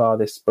so far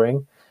this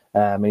spring,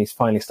 and he's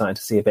finally starting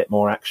to see a bit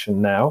more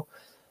action now.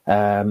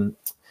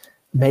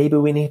 Maybe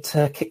we need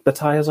to kick the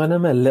tires on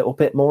him a little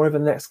bit more over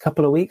the next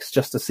couple of weeks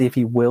just to see if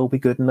he will be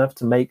good enough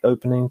to make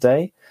opening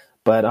day.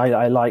 But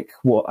I like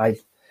what I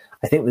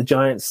think the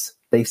Giants,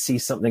 they see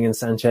something in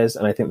Sanchez,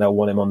 and I think they'll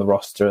want him on the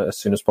roster as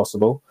soon as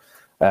possible.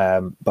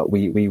 But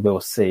we will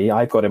see.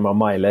 I've got him on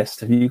my list.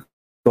 Have you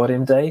got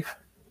him, Dave?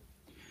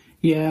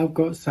 Yeah, I've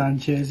got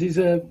Sanchez. He's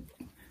a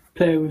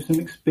player with some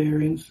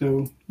experience,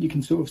 so you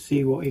can sort of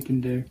see what he can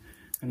do.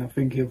 And I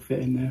think he'll fit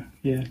in there.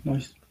 Yeah,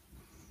 nice.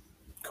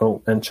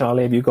 Cool. And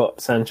Charlie, have you got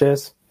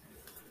Sanchez?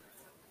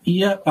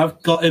 Yeah,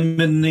 I've got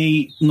him in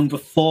the number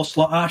 4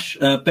 slot, Ash.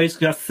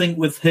 Basically, I think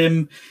with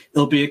him,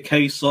 it'll be a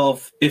case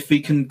of if he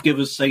can give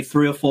us, say,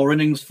 3 or 4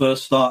 innings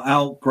first start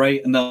out,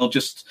 great, and they'll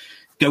just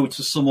go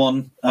to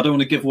someone. I don't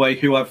want to give away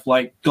who I've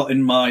got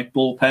in my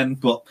bullpen,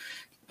 but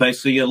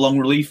basically a long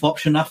relief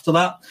option after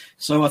that.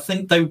 So I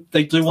think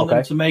they do want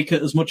him to make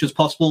it as much as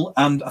possible.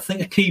 And I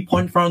think a key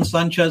point for Aaron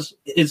Sanchez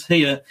is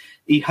here.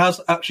 He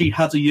has actually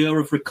had a year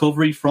of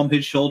recovery from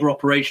his shoulder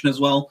operation as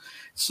well.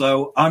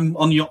 So I'm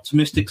on the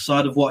optimistic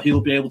side of what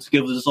he'll be able to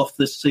give us off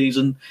this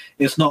season.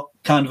 It's not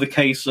kind of a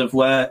case of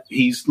where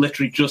he's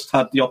literally just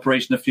had the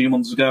operation a few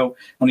months ago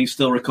and he's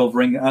still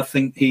recovering. I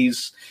think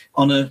he's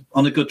on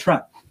a good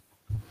track.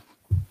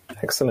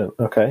 Excellent.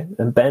 Okay.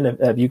 And Ben,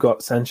 have you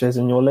got Sanchez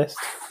in your list?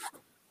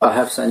 I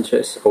have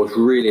Sanchez. I was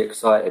really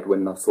excited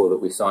when I saw that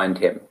we signed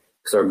him,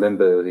 because I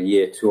remember the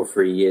year 2 or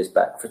 3 years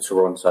back for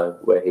Toronto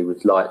where he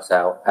was lights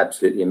out,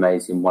 absolutely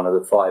amazing, one of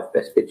the 5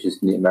 best pitchers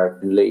in the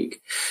American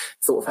League.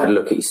 Sort of had a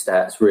look at his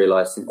stats,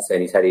 realised since then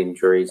he's had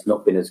injuries,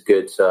 not been as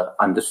good, so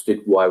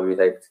understood why we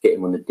were able to get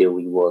him on the deal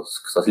he was,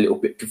 because I was a little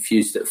bit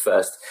confused at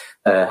first.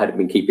 Hadn't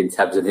been keeping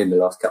tabs on him the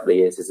last couple of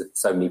years. There's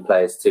so many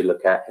players to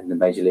look at in the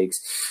major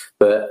leagues.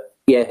 But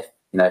yeah,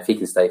 if he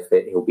can stay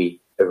fit, he'll be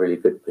a really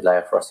good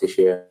player for us this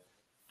year.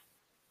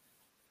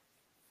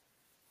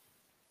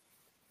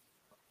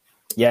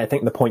 Yeah, I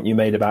think the point you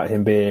made about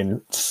him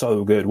being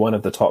so good, one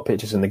of the top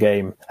pitchers in the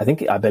game,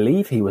 I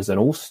believe he was an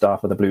all-star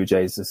for the Blue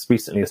Jays as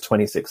recently as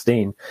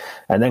 2016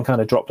 and then kind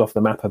of dropped off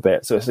the map a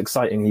bit. So it's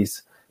exciting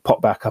he's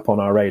popped back up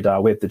on our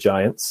radar with the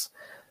Giants.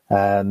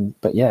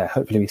 But yeah,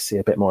 hopefully we see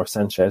a bit more of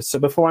Sanchez. So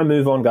before I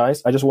move on,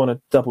 guys, I just want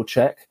to double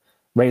check,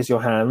 raise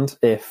your hand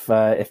if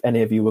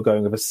any of you were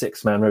going with a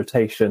 6-man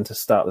rotation to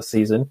start the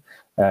season.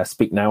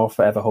 Speak now or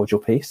forever hold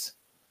your peace.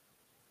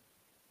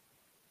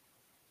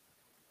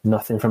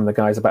 Nothing from the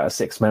guys about a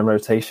 6-man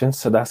rotation,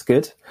 so that's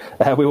good.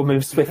 We will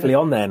move swiftly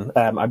on then.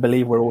 I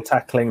believe we're all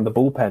tackling the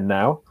bullpen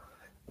now.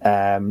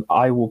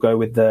 I will go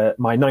with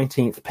my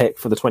 19th pick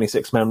for the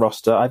 26-man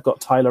roster. I've got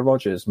Tyler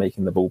Rogers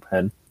making the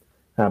bullpen.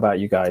 How about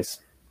you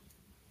guys?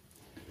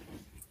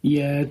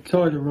 Yeah,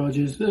 Tyler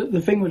Rogers.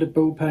 The thing with the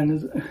bullpen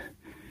is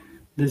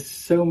there's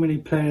so many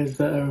players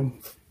that are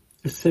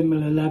a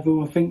similar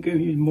level. I think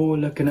you're more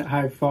looking at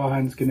how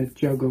Farhan's going to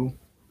juggle.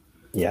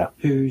 Yeah.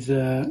 Who's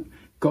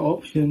got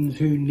options,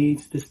 who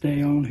needs to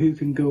stay on, who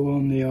can go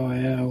on the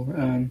IL.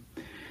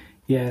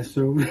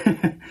 So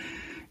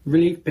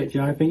relief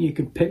pitcher, I think you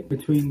could pick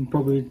between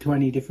probably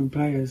 20 different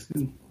players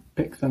and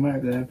pick some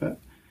out there. But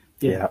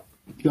yeah.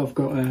 I've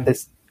got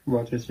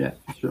Rogers, yeah,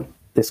 for sure.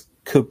 This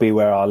could be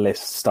where our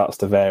list starts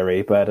to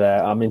vary, but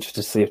I'm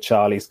interested to see if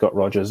Charlie's got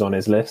Rogers on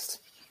his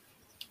list.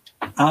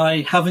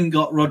 I haven't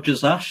got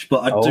Rogers, Ash,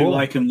 but I do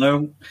like him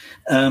though.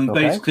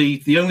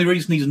 Basically, the only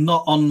reason he's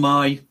not on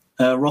my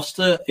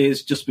roster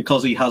is just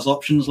because he has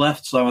options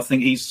left. So I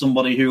think he's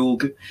somebody who will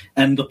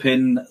end up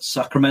in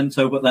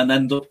Sacramento, but then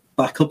end up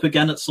back up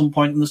again at some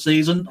point in the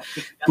season.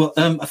 But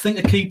I think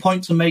a key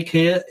point to make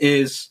here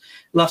is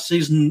last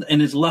season, in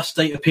his last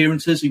 8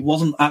 appearances, he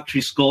wasn't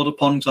actually scored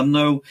upon. Because I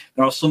know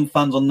there are some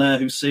fans on there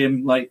who see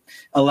him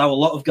allow a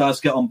lot of guys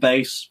to get on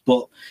base,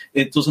 but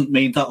it doesn't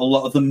mean that a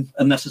lot of them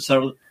are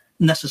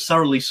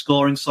necessarily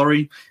scoring.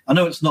 I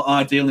know it's not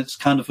ideal. It's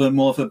kind of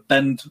more of a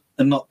bend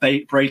and not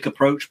break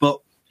approach,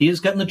 but he is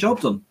getting the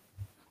job done.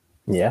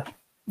 Yeah,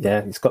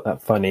 he's got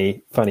that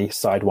funny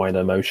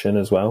sidewinder motion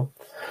as well.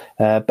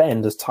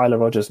 Ben, does Tyler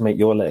Rogers make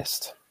your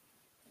list?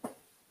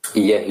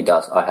 Yeah, he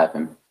does. I have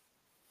him.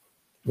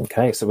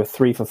 Okay, so we're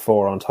 3 for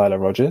 4 on Tyler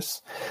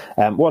Rogers.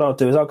 What I'll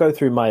do is I'll go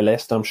through my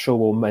list. I'm sure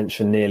we'll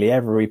mention nearly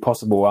every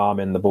possible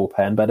arm in the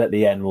bullpen, but at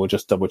the end we'll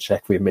just double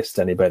check if we've missed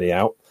anybody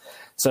out.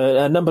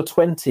 So number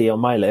 20 on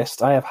my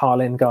list, I have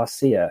Jarlin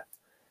Garcia.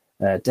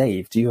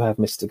 Dave, do you have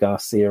Mr.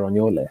 Garcia on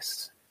your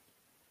list?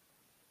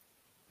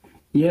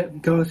 Yeah,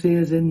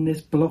 Garcia's in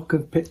this block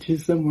of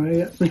pictures somewhere.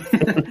 Yeah.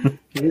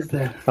 He is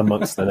there.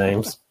 Amongst the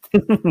names.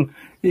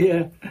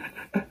 Yeah.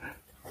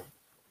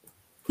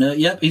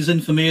 He's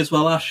in for me as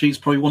well, Ash. He's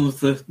probably one of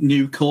the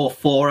new core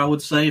 4, I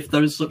would say, if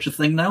there is such a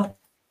thing now.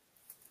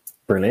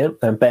 Brilliant.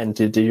 And Ben,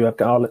 did you have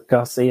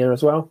Garcia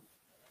as well?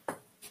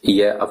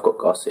 Yeah, I've got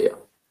Garcia.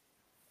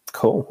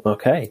 Cool.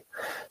 Okay.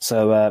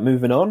 So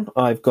moving on,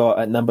 I've got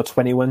at number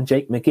 21,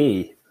 Jake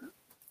McGee.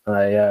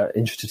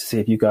 Interested to see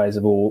if you guys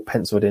have all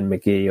penciled in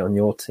McGee on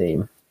your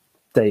team.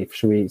 Dave,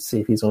 should we see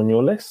if he's on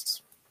your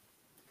list?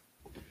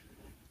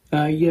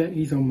 Yeah,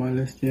 he's on my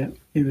list, yeah.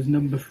 He was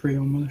number 3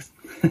 on my list.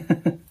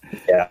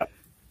 Yeah,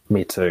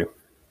 me too.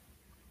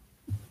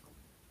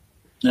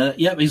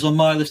 Yeah, he's on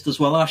my list as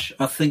well, Ash.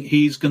 I think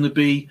he's going to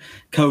be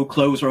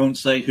co-closer. I won't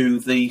say who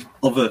the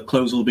other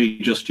closer will be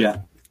just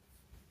yet.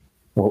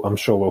 Well, I'm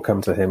sure we'll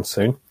come to him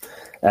soon.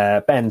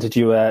 Ben, do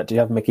you have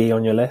McGee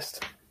on your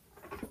list?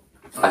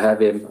 I have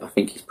him. I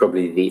think he's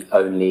probably the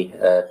only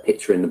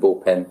pitcher in the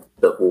bullpen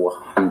that will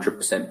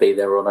 100% be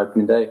there on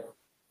opening day.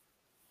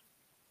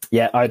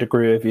 Yeah, I'd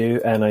agree with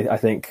you, and I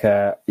think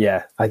I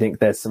think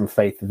there's some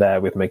faith there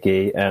with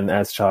McGee. And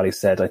as Charlie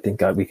said, I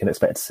think we can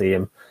expect to see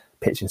him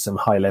pitching some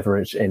high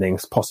leverage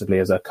innings, possibly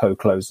as a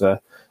co-closer.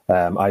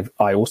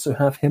 I also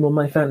have him on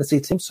my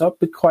fantasy team, so I'd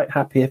be quite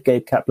happy if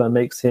Gabe Kapler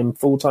makes him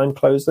full-time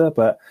closer.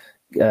 But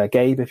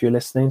Gabe, if you're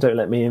listening, don't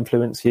let me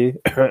influence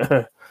you.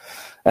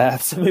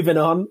 So moving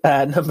on,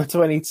 number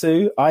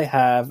 22, I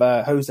have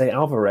Jose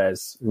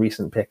Alvarez,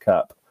 recent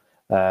pickup,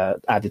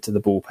 added to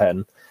the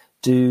bullpen.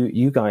 Do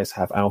you guys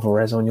have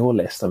Alvarez on your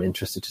list? I'm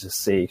interested to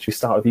see. Should we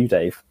start with you,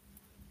 Dave?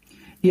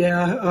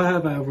 Yeah, I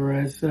have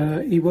Alvarez.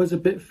 He was a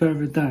bit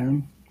further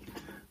down,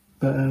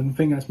 but I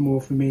think that's more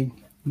for me,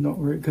 not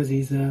because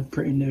he's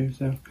pretty new.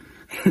 So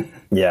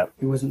yeah,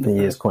 he wasn't.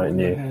 He is quite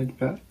new. Head,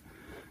 but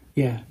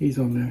yeah, he's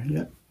on there.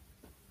 Yeah,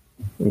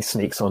 he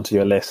sneaks onto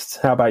your list.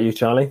 How about you,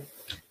 Charlie?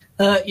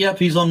 Yep,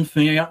 he's on for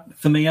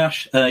me,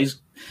 Ash.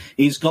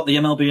 He's got the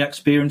MLB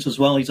experience as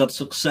well. He's had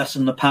success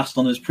in the past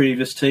on his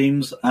previous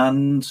teams,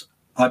 and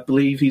I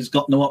believe he's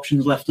got no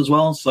options left as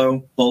well.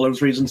 So all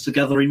those reasons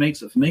together, he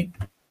makes it for me.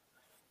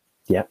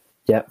 Yeah,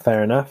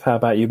 fair enough. How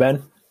about you,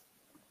 Ben?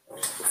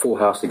 Full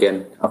house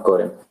again. I've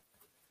got him.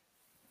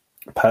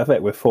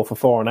 Perfect. We're 4 for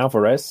 4 on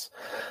Alvarez.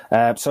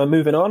 So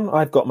moving on,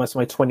 I've got my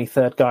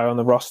 23rd guy on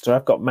the roster.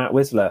 I've got Matt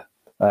Wisler.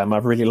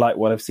 I've really liked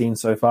what I've seen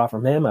so far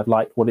from him. I've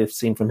liked what I've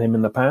seen from him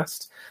in the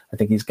past. I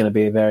think he's going to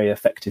be a very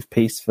effective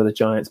piece for the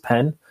Giants'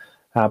 pen.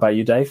 How about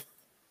you, Dave?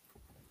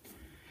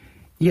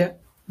 Yeah,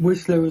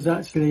 Whistler was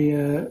actually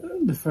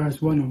the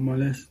first one on my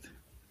list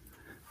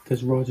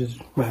because Rogers.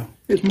 Well,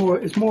 it's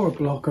more a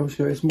block. I'm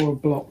sure it's more a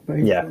block. But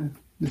yeah,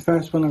 the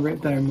first one I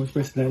wrote down was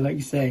Whistler. Like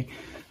you say,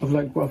 I've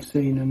liked what I've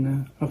seen,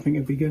 and I think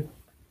it'd be good.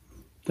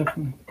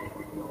 Definitely.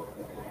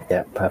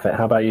 Yeah, perfect.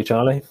 How about you,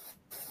 Charlie?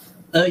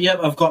 Yeah,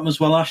 I've got him as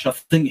well, Ash. I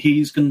think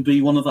he's going to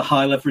be one of the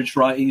high leverage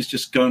righties,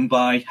 just going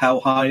by how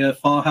high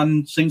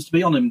Farhan seems to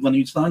be on him when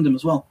he signed him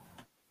as well.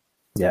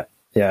 Yeah,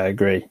 I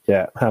agree.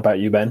 Yeah, how about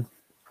you, Ben?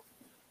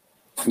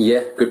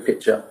 Yeah, good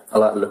picture. I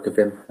like the look of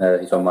him.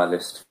 He's on my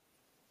list.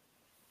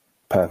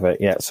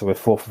 Perfect. Yeah, so we're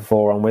 4 for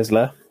 4 on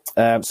Whistler.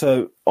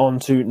 So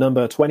on to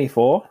number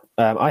 24.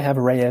 I have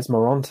Reyes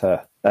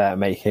Moronta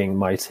making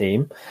my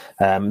team.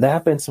 There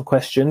have been some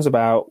questions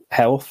about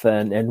health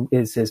and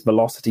is his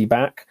velocity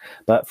back,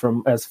 but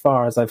from as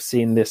far as I've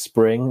seen this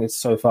spring, it's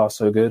so far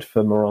so good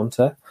for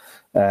Moronta.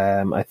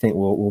 I think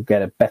we'll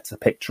get a better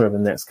picture over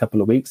the next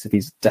couple of weeks if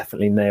he's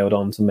definitely nailed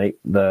on to make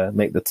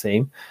the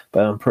team,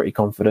 but I'm pretty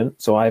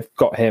confident. So I've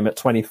got him at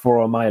 24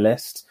 on my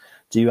list.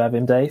 Do you have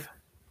him, Dave?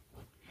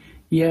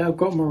 Yeah, I've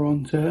got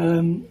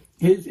Moronta.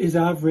 His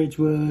average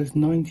was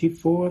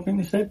 94, I think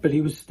they said, but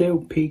he was still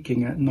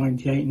peaking at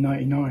 98,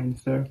 99.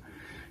 So,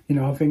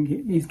 I think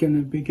he's going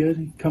to be good.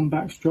 He'll come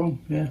back strong,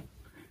 yeah.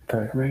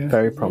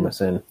 Very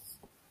promising.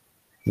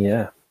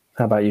 Yeah.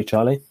 How about you,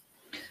 Charlie?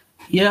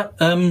 Yeah,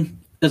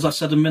 as I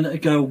said a minute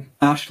ago,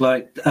 Ash,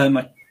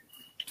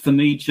 for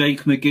me,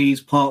 Jake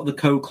McGee's part of the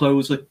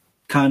co-closer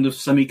kind of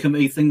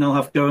semi-committee thing they'll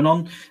have going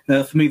on.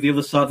 For me, the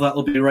other side of that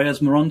will be Reyes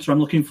Moronta. I'm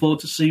looking forward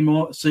to seeing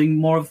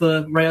more of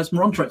the Reyes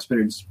Moronta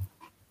experience.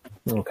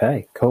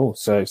 Okay, cool.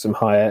 So some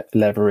higher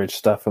leverage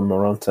stuff from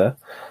Moronta.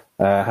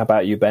 How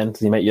about you, Ben?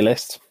 Did he make your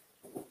list?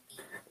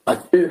 I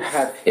do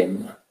have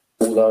him,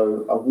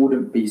 although I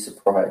wouldn't be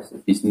surprised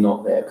if he's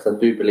not there, because I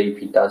do believe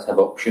he does have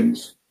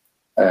options.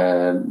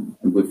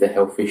 With the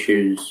health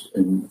issues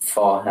and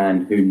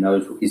Farhan, who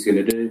knows what he's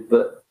going to do.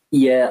 But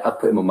yeah, I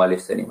put him on my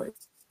list anyway.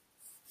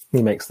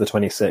 He makes the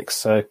 26.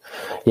 So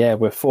yeah,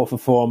 we're 4 for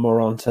 4 on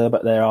Moronta,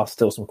 but there are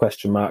still some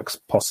question marks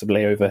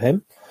possibly over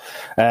him.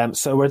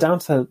 So we're down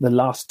to the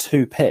last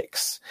 2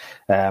 picks.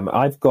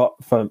 I've got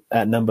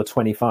at number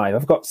 25,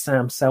 I've got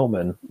Sam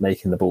Selman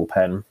making the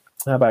bullpen.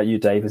 How about you,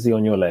 Dave? Is he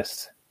on your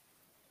list?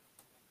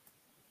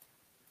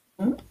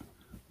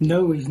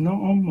 No, he's not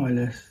on my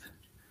list.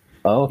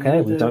 Oh, okay,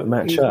 we don't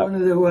match up. One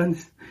of the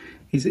ones,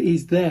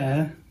 he's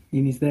there,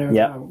 and he's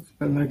thereabouts. Yep.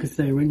 But like I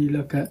say, when you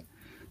look at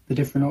the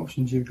different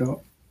options you've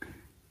got,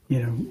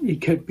 he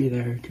could be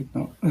there, he could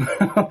not.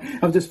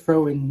 I'm just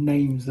throwing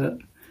names at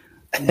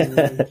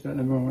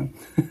the moment.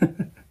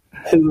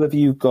 Who have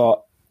you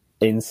got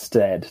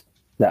instead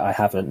that I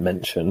haven't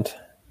mentioned?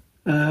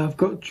 I've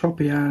got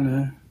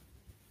Tropiano.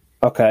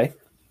 Okay.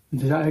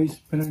 Is that how you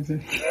pronounce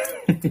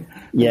it?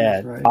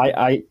 Yeah,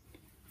 right.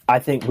 I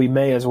think we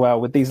may as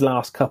well, with these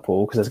last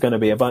couple, because there's going to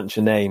be a bunch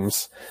of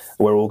names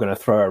we're all going to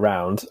throw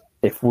around.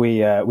 If we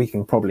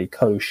can probably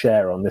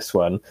co-share on this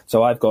one.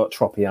 So I've got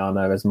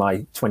Tropiano as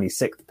my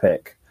 26th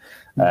pick.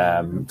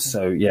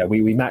 So yeah,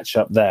 we match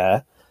up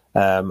there.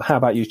 How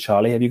about you,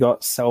 Charlie? Have you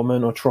got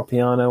Selman or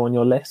Tropiano on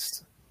your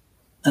list?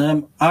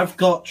 I've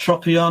got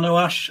Tropiano,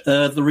 Ash.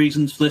 The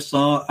reasons for this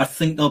are I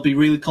think they'll be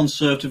really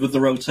conservative with the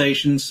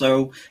rotation.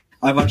 So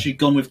I've actually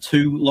gone with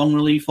 2 long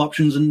relief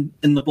options in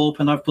the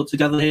bullpen I've put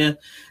together here.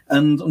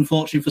 And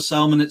unfortunately for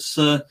Selman, it's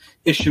an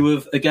issue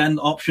of, again,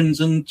 options,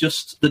 and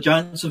just the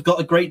Giants have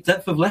got a great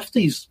depth of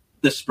lefties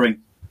this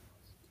spring.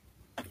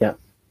 Yeah.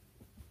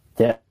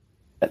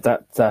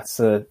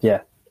 That's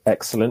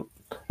excellent.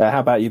 How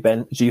about you,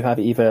 Ben? Do you have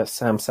either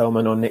Sam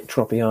Selman or Nick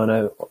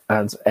Tropiano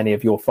as any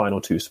of your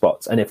final 2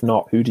 spots? And if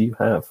not, who do you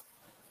have?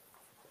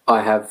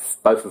 I have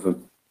both of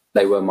them.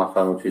 They were my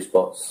final 2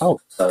 spots. Oh.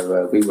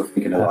 So we were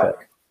thinking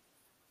alike.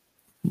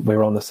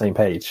 We're on the same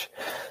page.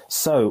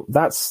 So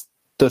that's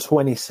the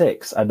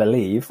 26, I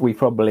believe. We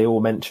probably all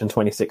mentioned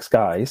 26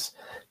 guys.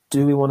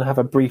 Do we want to have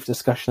a brief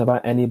discussion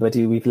about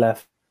anybody we've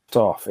left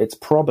off? It's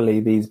probably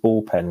these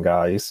bullpen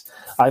guys.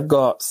 I've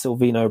got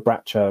Silvino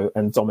Braccio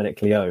and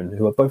Dominic Leone,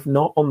 who are both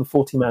not on the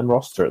 40-man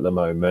roster at the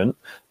moment,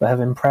 but have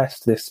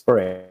impressed this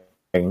spring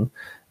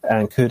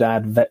and could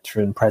add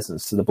veteran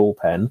presence to the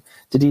bullpen.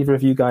 Did either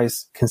of you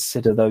guys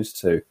consider those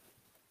 2?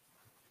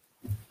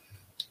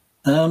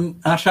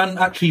 Ash, I hadn't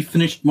actually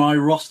finished my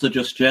roster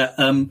just yet.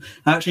 I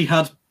actually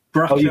had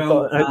Braccio you've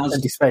got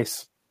empty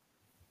space.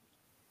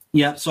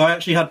 Yeah, so I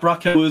actually had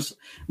Braccio as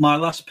my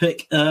last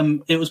pick.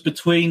 It was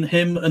between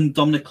him and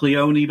Dominic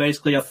Leone,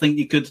 basically. I think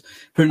you could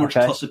pretty much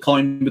toss a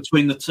coin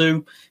between the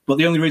 2. But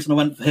the only reason I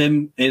went for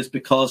him is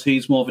because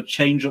he's more of a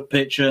change-up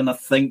pitcher, and I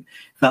think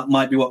that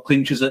might be what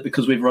clinches it,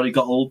 because we've already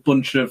got a whole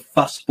bunch of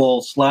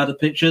fastball slider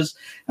pitchers.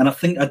 And I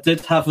think I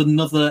did have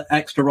another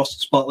extra roster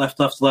spot left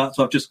after that,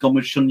 so I've just gone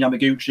with Shun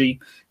Yamaguchi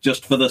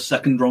just for the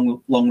second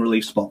long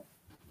relief spot.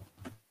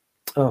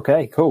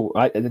 Okay, cool.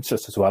 It's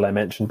just as well I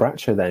mentioned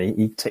Braccio then.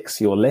 He ticks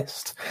your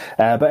list.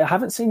 But I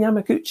haven't seen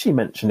Yamaguchi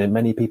mentioned in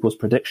many people's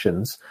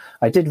predictions.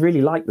 I did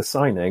really like the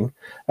signing.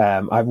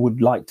 I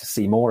would like to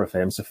see more of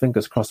him, so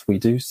fingers crossed we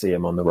do see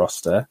him on the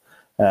roster.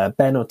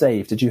 Ben or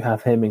Dave, did you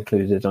have him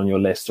included on your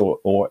list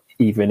or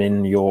even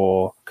in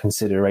your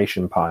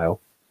consideration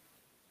pile?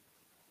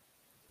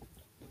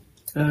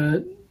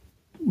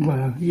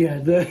 Well, yeah,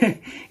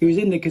 he was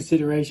in the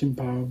consideration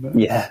pile, but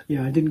yeah,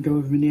 I didn't go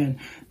with him in the end.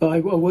 But I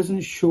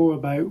wasn't sure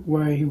about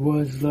where he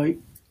was, like,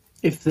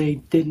 if they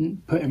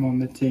didn't put him on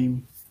the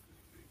team,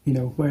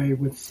 where he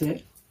would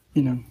sit,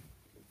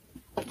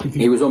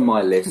 He was on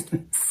my list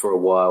for a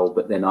while,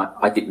 but then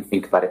I didn't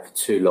think about it for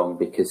too long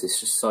because there's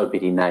just so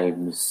many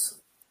names.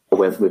 I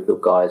went with the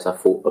guys I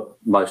thought were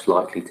most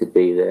likely to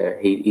be there.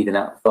 He'd an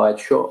outside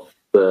shot,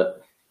 but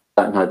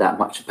don't know that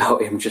much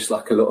about him, just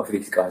like a lot of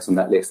these guys on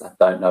that list. I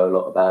don't know a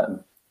lot about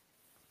him.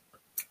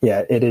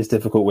 Yeah, it is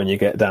difficult when you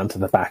get down to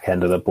the back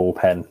end of the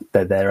bullpen.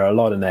 There are a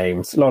lot of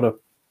names, a lot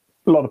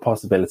of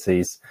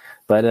possibilities,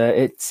 but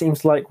it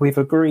seems like we've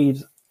agreed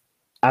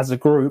as a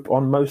group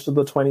on most of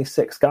the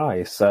 26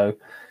 guys. So,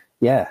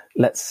 yeah,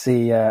 let's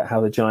see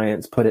how the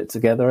Giants put it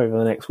together over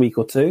the next week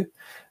or 2,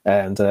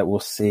 and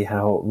we'll see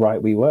how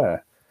right we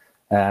were.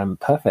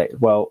 Perfect.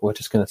 Well, we're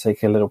just going to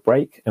take a little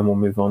break and we'll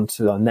move on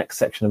to our next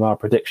section of our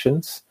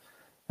predictions.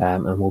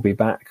 And we'll be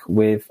back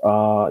with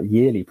our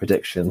yearly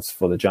predictions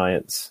for the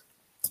Giants.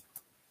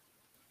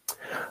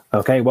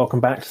 Okay, welcome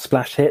back to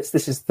Splash Hits.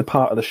 This is the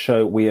part of the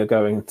show we are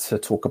going to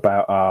talk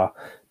about our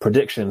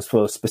predictions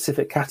for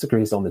specific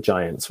categories on the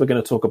Giants. We're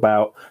going to talk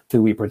about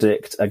who we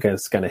predict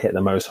is going to hit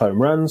the most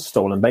home runs,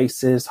 stolen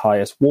bases,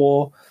 highest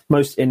WAR,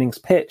 most innings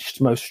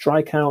pitched, most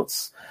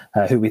strikeouts,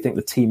 who we think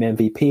the team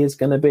MVP is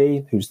going to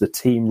be, who's the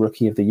team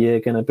rookie of the year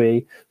going to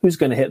be, who's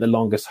going to hit the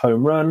longest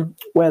home run,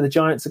 where the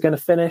Giants are going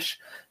to finish,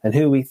 and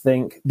who we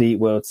think the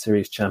World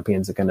Series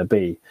champions are going to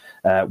be.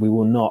 We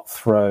will not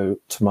throw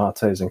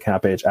tomatoes and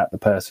cabbage at the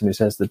person who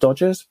says the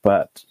Dodgers,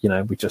 but,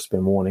 we've just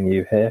been warning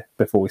you here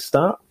before we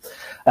start.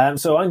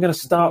 So I'm going to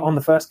start on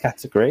the first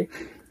category.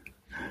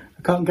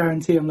 I can't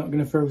guarantee I'm not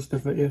going to throw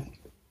stuff at you.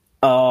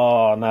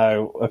 Oh,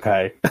 no.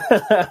 Okay.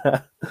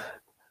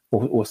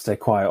 we'll stay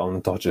quiet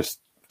on Dodgers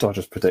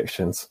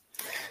predictions.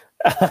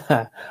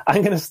 I'm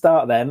going to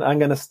start then. I'm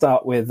going to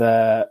start with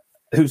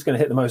who's going to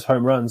hit the most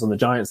home runs on the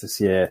Giants this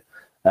year.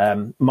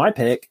 My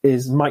pick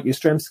is Mike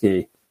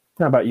Yastrzemski.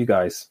 How about you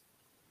guys?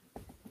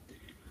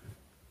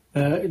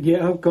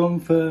 I've gone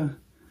for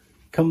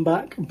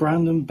comeback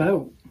Brandon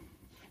Belt.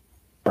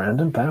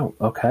 Brandon Belt,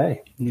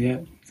 okay. Yeah,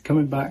 he's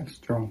coming back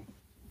strong.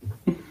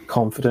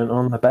 Confident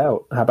on the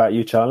belt. How about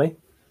you, Charlie?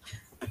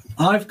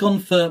 I've gone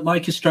for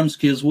Mike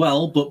Yastrzemski as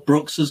well, but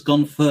Brooks has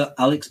gone for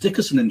Alex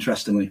Dickerson,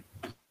 interestingly.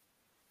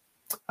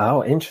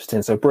 Oh,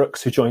 interesting. So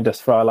Brooks, who joined us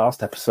for our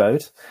last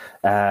episode,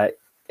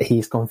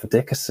 he's gone for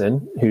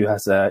Dickerson, who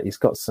has he's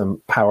got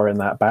some power in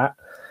that bat.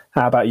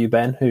 How about you,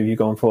 Ben? Who have you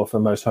gone for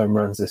most home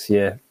runs this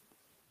year?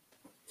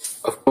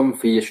 I've gone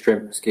for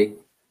Yastrzemski.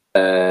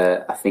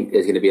 I think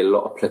there's going to be a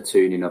lot of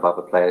platooning of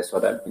other players, so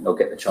I don't think they'll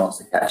get the chance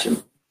to catch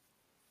him.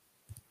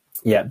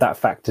 Yeah, that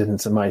factored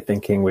into my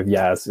thinking with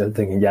Yaz. I'm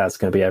thinking Yaz is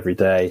going to be every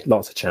day,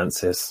 lots of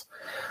chances.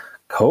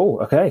 Cool.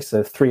 Okay,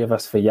 so 3 of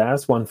us for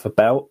Yaz, 1 for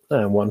Belt,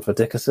 and 1 for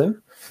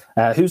Dickerson.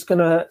 Who's going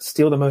to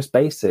steal the most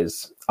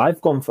bases? I've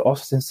gone for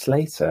Austin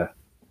Slater.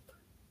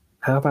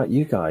 How about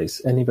you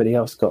guys? Anybody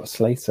else got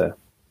Slater?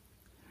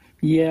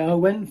 Yeah, I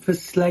went for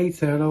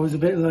Slater, and I was a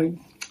bit like,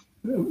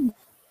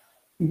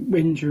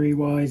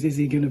 injury-wise, is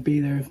he going to be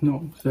there if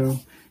not? So,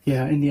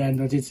 yeah, in the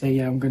end, I did say,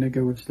 yeah, I'm going to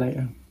go with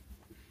Slater.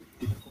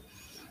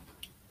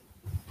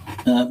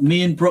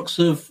 Me and Brooks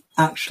have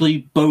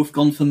actually both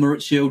gone for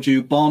Maurizio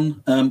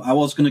Dubon. I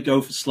was going to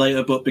go for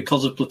Slater, but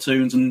because of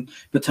platoons and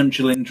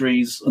potential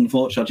injuries,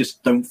 unfortunately, I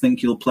just don't think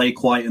he'll play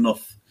quite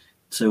enough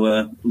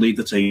to lead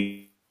the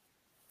team.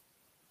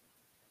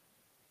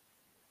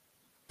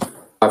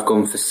 I've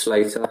gone for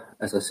Slater,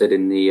 as I said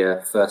in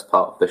the first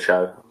part of the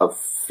show. I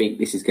think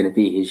this is going to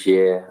be his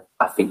year.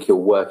 I think he'll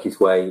work his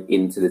way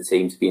into the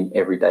team to be an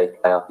everyday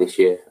player this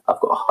year. I've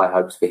got high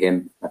hopes for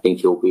him. I think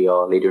he'll be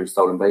our leader in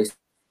stolen base.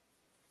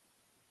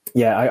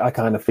 Yeah, I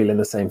kind of feel in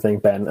the same thing,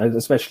 Ben. I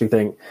especially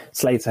think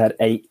Slater had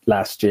 8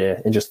 last year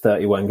in just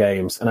 31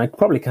 games, and I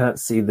probably can't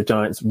see the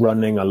Giants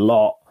running a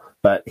lot,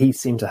 but he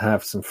seemed to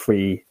have a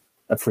free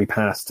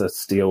pass to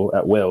steal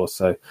at will,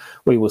 so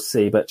we will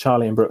see. But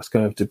Charlie and Brooks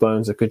going to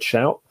Bones a good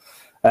shout.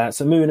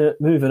 So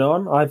moving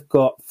on, I've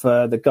got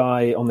for the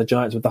guy on the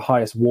Giants with the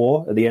highest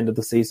WAR at the end of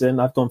the season,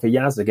 I've gone for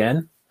Yaz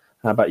again.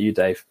 How about you,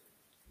 Dave?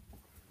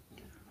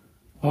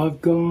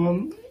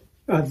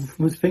 I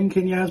was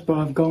thinking Yaz, but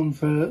I've gone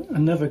for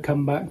another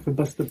comeback for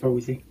Buster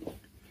Posey.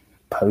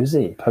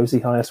 Posey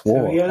highest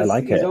WAR. So I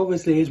like it.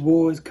 Obviously, his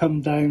WAR has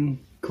come down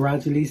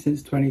gradually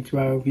since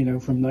 2012,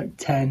 from like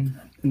 10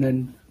 and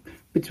then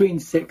between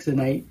 6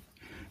 and 8.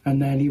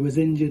 And then he was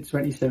injured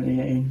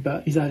 2017-18,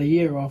 but he's had a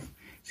year off.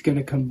 He's going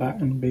to come back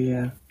and be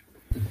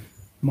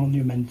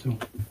monumental.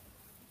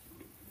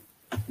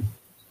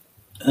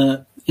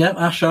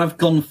 Ash, I've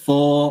gone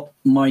for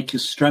Mike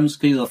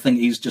Yastrzemski. I think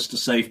he's just a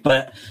safe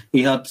bet.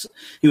 He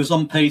was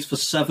on pace for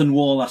 7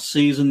 WAR last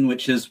season,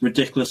 which is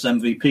ridiculous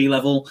MVP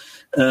level.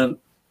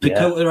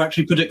 Picota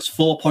actually predicts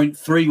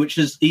 4.3, which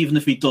is, even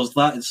if he does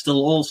that, it's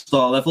still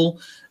all-star level.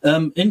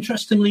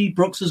 Interestingly,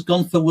 Brooks has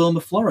gone for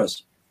Wilmer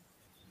Flores.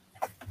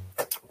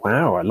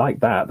 Wow, I like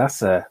that.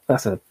 That's a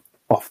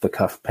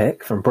off-the-cuff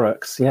pick from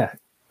Brooks. Yeah,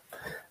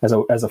 as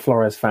a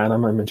Flores fan,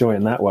 I'm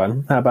enjoying that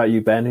one. How about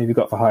you, Ben? Who have you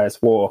got for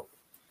highest WAR?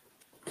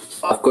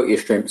 I've got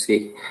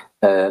Yastrzemski.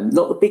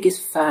 Not the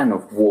biggest fan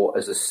of WAR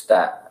as a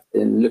stat.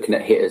 In looking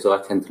at hitters, I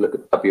tend to look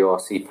at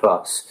WRC+.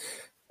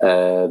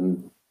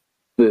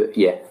 But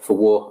yeah, for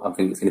WAR, I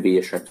think it's going to be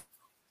Yastrzemski.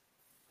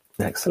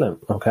 Excellent.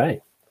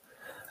 Okay.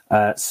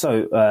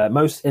 So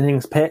most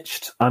innings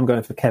pitched, I'm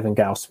going for Kevin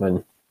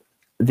Gausman.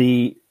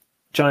 The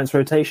Giants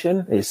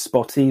rotation is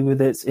spotty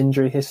with its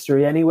injury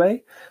history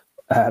anyway.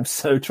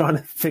 So trying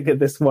to figure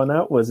this one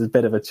out was a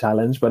bit of a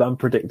challenge, but I'm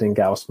predicting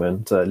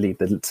Gausman to lead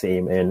the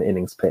team in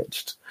innings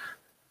pitched.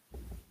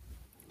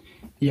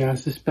 Yeah, I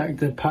suspect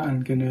the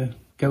pattern going to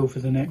go for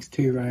the next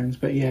 2 rounds,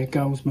 but yeah,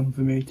 Gausman for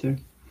me too.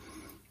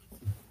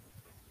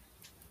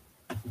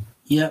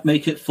 Yeah,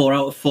 make it 4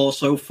 out of 4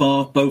 so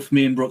far. Both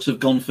me and Brooks have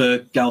gone for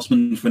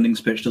Gausman for innings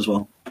pitched as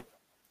well.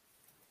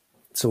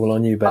 It's all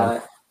on you,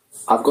 Ben.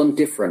 I've gone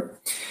different.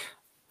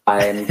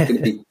 I am going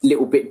to be a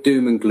little bit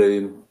doom and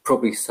gloom.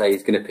 Probably say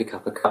he's going to pick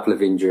up a couple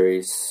of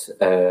injuries,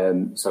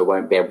 so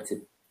won't be able to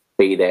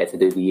be there to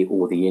do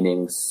all the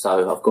innings.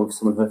 So I've gone for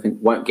someone who I think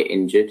won't get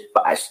injured,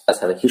 but has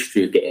had a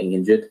history of getting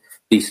injured,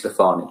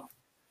 DeSclafani.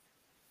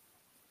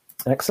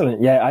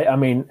 Excellent. Yeah, I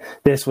mean,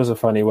 this was a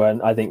funny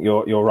one. I think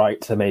you're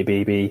right to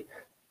maybe be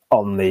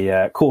on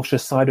the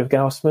cautious side of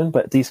Gausman,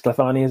 but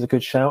DeSclafani is a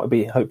good shout. I'd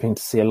be hoping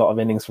to see a lot of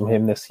innings from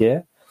him this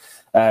year.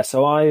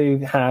 So I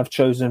have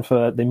chosen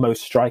for the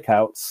most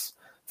strikeouts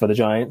for the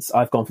Giants.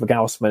 I've gone for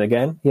Gausman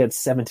again. He had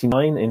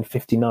 79 in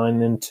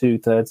 59 and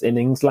 2/3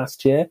 innings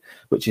last year,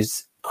 which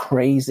is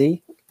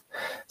crazy.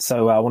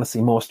 So I want to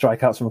see more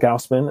strikeouts from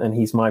Gausman, and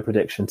he's my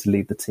prediction to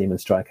lead the team in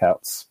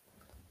strikeouts.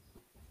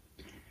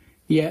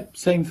 Yeah,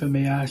 same for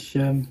me, Ash.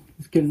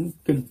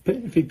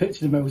 If he pitches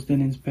the most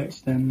innings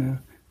pitched, then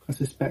I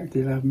suspect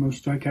he'll have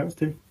most strikeouts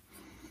too.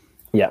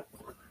 Yeah.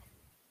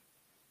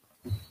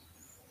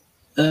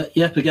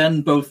 Yep,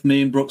 again, both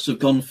me and Brooks have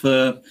gone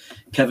for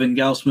Kevin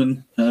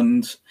Gausman.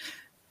 And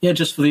yeah,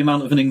 just for the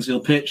amount of innings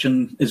he'll pitch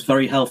and his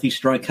very healthy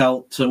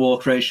strikeout to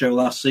walk ratio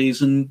last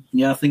season,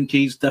 yeah, I think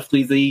he's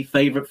definitely the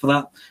favourite for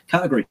that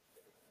category.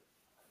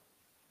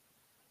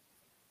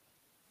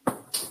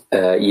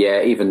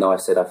 Yeah, even though I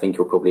said I think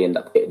he'll probably end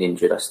up getting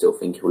injured, I still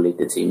think he'll lead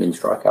the team in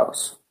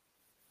strikeouts.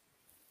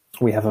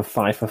 We have a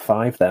 5 for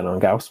 5 then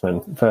on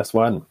Gausman, first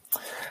one.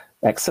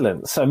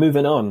 Excellent. So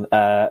moving on,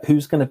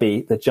 who's going to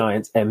be the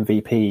Giants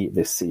MVP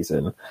this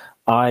season?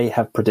 I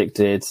have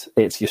predicted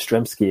it's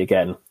Yastrzemski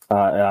again.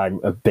 I'm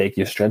a big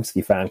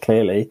Yastrzemski fan,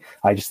 clearly.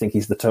 I just think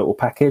he's the total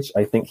package.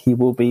 I think he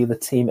will be the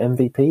team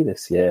MVP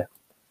this year.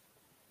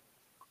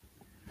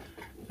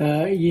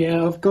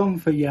 Yeah, I've gone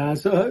for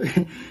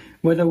Yaz.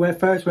 When I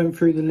first went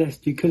through the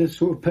list, you could have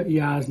sort of put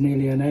Yaz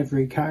nearly in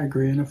every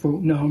category, and I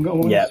thought, no, I'm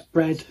going to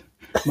spread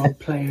my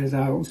players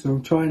out. So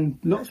trying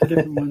lots of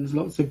different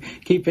ones,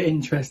 keep it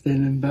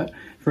interesting. But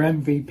for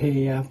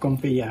MVP, I've gone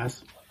for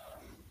Yaz.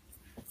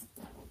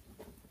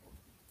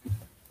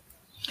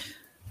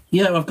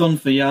 Yeah, I've gone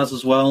for Yaz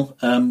as well.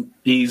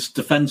 He's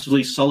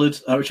defensively solid,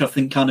 which I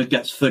think kind of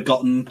gets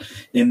forgotten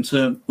when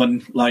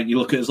you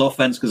look at his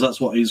offense, because that's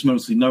what he's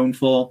mostly known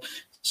for.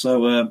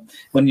 So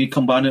when you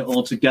combine it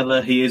all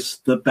together, he is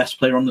the best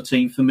player on the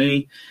team for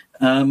me.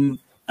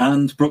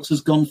 And Brooks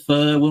has gone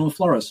for Wilmer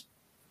Flores.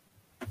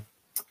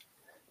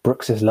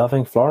 Brooks is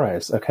loving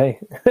Flores. Okay,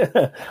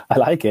 I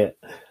like it.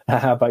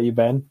 How about you,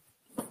 Ben?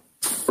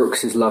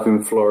 Brooks is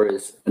loving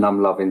Flores, and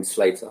I'm loving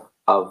Slater.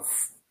 I've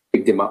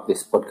picked him up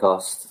this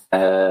podcast.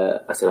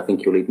 I said I think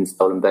he'll lead in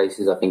stolen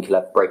bases. I think he'll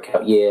have a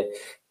breakout year,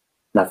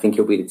 and I think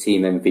he'll be the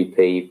team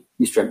MVP.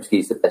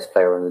 Yastrzemski's the best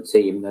player on the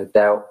team, no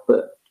doubt.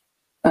 But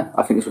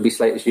I think this will be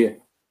Slater's year.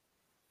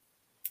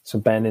 So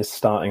Ben is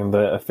starting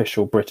the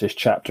official British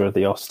chapter of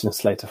the Austin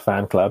Slater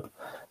fan club.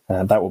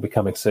 That will be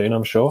coming soon,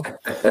 I'm sure.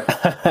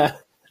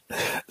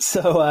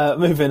 So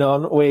moving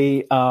on,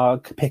 we are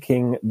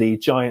picking the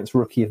Giants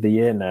Rookie of the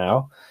Year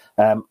now.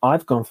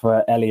 I've gone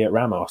for Elliot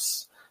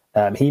Ramos.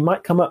 He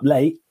might come up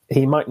late.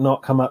 He might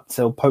not come up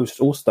till post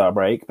All-Star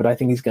break, but I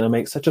think he's going to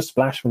make such a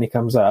splash when he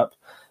comes up.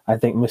 I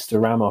think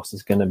Mr. Ramos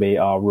is going to be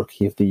our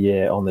Rookie of the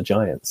Year on the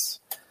Giants.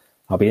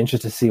 I'll be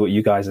interested to see what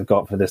you guys have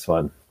got for this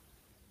one.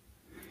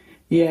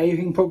 Yeah, you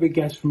can probably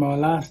guess from our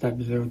last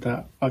episode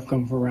that I've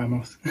gone for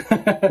Ramos.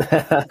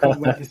 Can't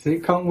wait to see.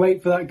 Can't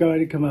wait for that guy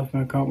to come up,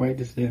 and I can't wait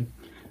to see him.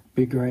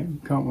 Be great.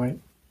 Can't wait.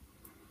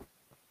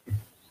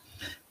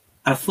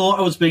 I thought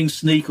I was being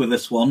sneaky with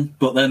this one,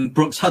 but then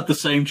Brooks had the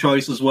same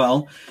choice as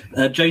well.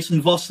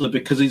 Jason Vosler,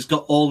 because he's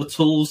got all the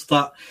tools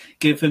that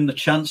give him the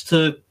chance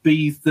to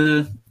be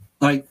the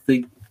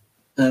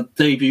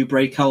debut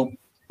breakout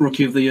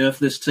Rookie of the Year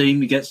for this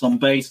team. He gets on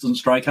base, doesn't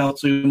strike out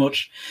too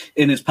much.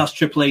 In his past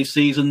AAA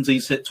seasons,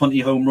 he's hit 20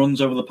 home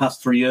runs over the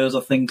past 3 years, I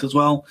think, as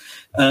well.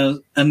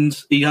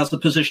 And he has the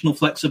positional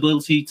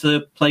flexibility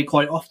to play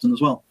quite often as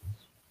well.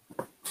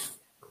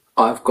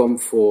 I've gone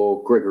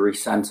for Gregory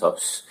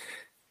Santos,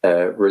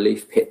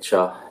 relief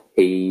pitcher.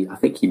 I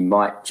think he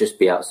might just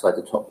be outside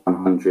the top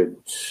 100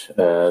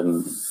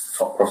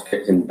 top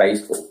prospects in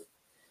baseball.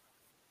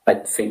 I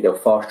think they'll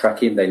fast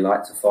track him. They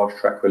like to fast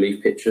track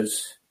relief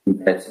pitchers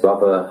compared to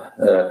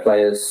other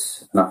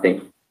players, and I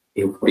think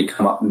he'll probably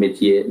come up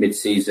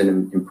mid-season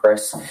and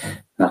impress. And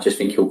I just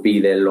think he'll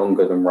be there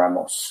longer than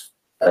Ramos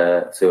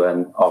to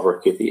earn our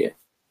Rookie of the Year.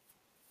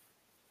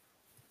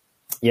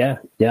 Yeah,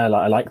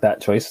 I like that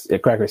choice.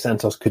 Gregory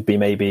Santos could be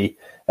maybe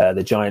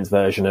the Giants'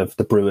 version of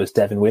the Brewers'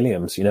 Devin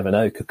Williams. You never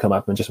know; could come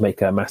up and just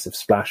make a massive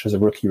splash as a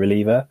rookie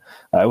reliever.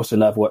 I also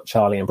love what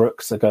Charlie and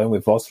Brooks are going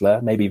with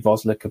Vosler. Maybe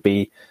Vosler could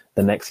be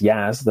the next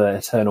Yaz, the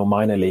eternal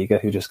minor leaguer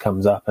who just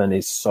comes up and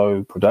is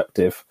so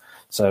productive.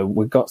 So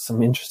we've got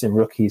some interesting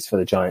rookies for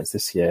the Giants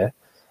this year.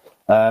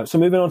 So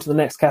moving on to the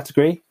next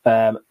category,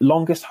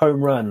 longest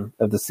home run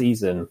of the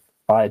season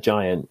by a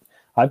Giant.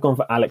 I've gone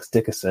for Alex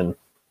Dickerson.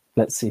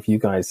 Let's see if you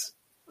guys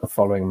are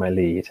following my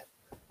lead.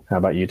 How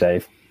about you,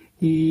 Dave?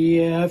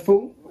 Yeah, I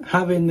thought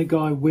having the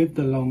guy with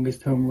the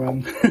longest home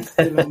run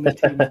still on the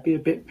team would be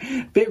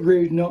a bit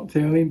rude not to.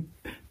 I mean,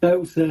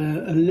 Belt's a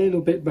little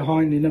bit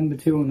behind the number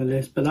 2 on the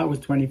list, but that was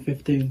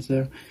 2015.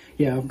 So,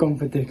 yeah, I've gone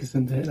for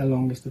Dickerson to hit the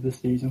longest of the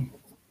season.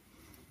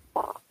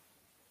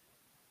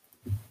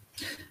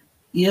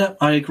 Yeah,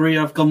 I agree.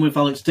 I've gone with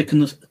Alex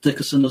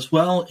Dickerson as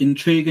well.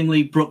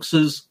 Intriguingly, Brooks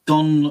has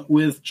gone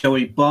with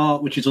Joey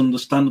Bart, which is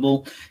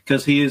understandable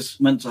because he is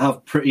meant to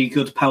have pretty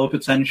good power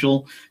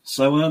potential.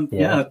 So,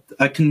 yeah,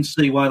 I can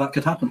see why that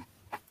could happen.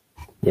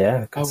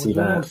 Yeah, I can see that.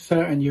 I was almost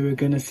certain you were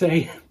going to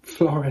say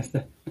Flores.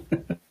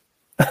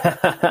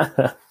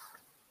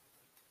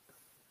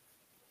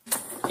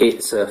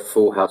 It's a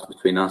full house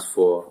between us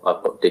four.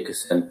 I've got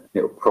Dickerson.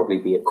 It'll probably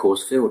be at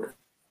Coors Field.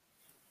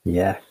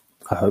 Yeah.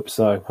 I hope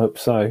so.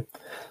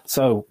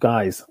 So,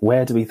 guys,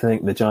 where do we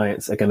think the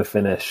Giants are going to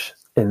finish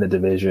in the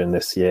division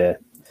this year?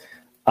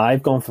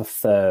 I've gone for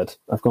third.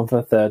 I've gone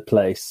for third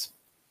place.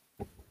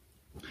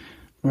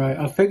 Right.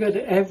 I figured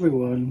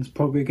everyone's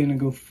probably going to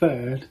go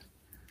third.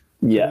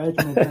 Yeah.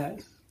 My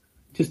bets.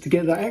 Just to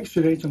get that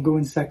extra edge, I'm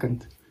going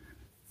second.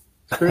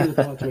 Screw the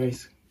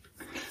Padres.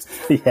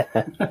 Yeah.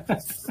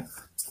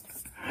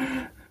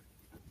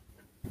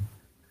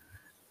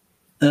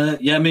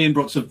 Me and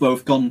Brooks have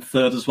both gone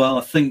third as well.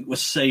 I think we're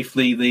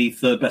safely the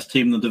third best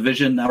team in the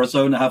division.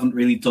 Arizona haven't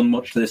really done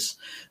much this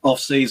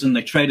off-season.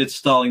 They traded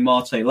Starling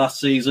Marte last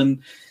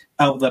season.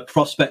 Out of their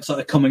prospects that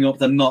are coming up,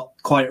 they're not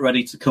quite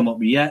ready to come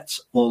up yet,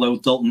 although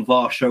Dalton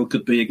Varsho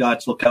could be a guy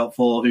to look out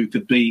for who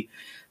could be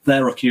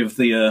their Rookie of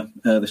the Year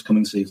this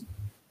coming season.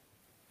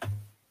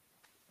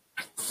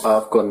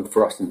 I've gone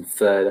for us in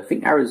third. I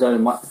think Arizona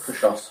might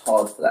push us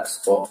hard for that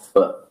spot,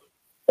 but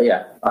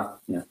yeah,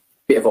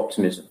 bit of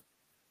optimism.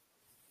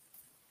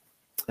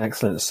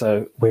 Excellent.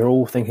 So we're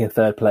all thinking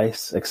third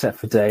place, except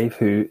for Dave,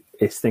 who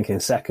is thinking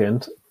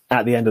second.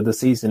 At the end of the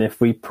season,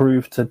 if we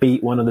prove to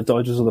beat one of the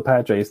Dodgers or the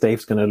Padres,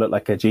 Dave's going to look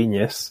like a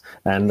genius,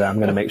 and I'm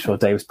going to make sure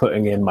Dave's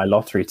putting in my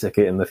lottery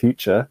ticket in the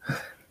future.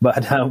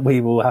 But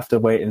we will have to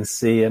wait and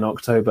see in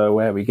October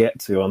where we get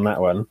to on that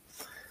one.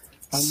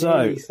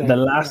 So the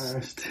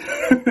last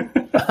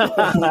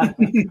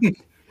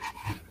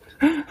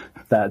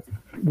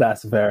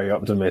that's very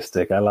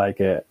optimistic. I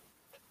like it.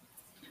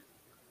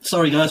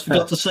 Sorry, guys,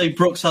 forgot to say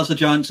Brooks has the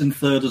Giants in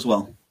third as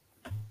well.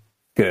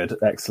 Good,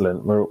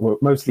 excellent. We're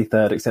mostly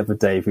third, except for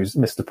Dave, who's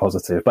Mr.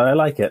 Positive. But I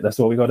like it. That's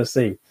what we got to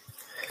see.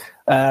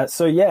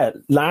 So yeah,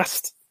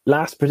 last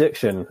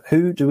prediction.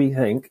 Who do we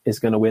think is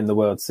going to win the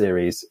World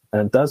Series?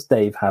 And does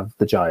Dave have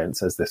the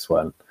Giants as this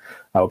one?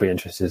 I'll be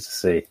interested to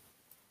see.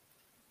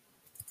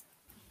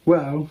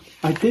 Well,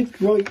 I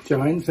did write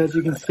Giants, as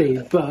you can see,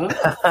 but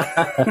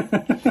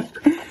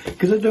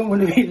because I don't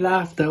want to be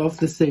laughed at off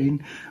the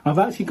scene, I've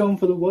actually gone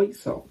for the White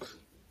Sox.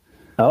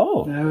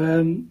 Oh.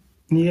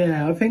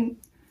 Yeah, I think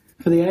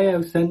for the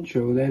AL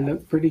Central, they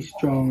look pretty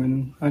strong,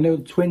 and I know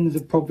the Twins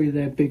are probably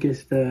their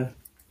biggest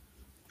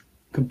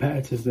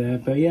competitors there.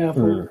 But yeah, I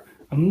thought,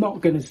 I'm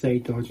not going to say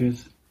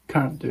Dodgers.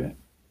 Can't do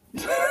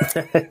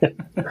it.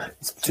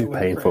 It's too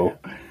painful.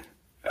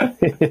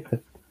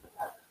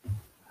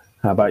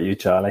 How about you,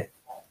 Charlie?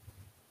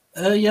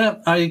 Yeah,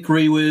 I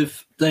agree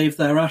with Dave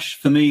there, Ash.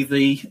 For me,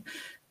 the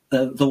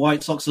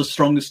White Sox are the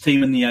strongest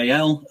team in the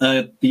AL.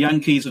 The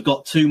Yankees have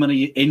got too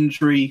many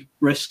injury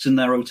risks in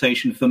their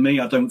rotation for me.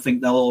 I don't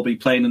think they'll all be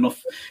playing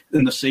enough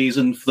in the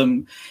season for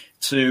them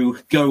to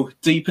go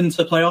deep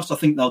into playoffs. I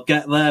think they'll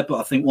get there, but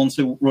I think once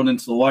they run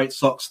into the White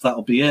Sox,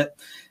 that'll be it.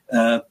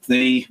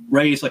 The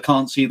Rays, I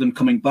can't see them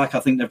coming back. I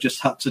think they've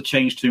just had to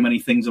change too many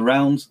things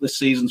around this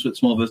season, so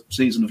it's more of a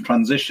season of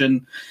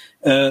transition.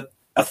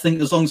 I think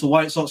as long as the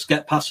White Sox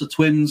get past the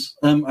Twins,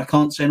 I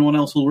can't see anyone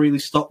else will really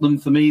stop them.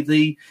 For me,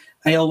 the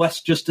AL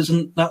West just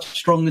isn't that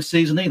strong this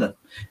season either.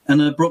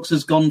 And Brooks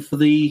has gone for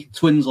the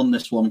Twins on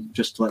this one,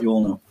 just to let you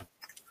all know.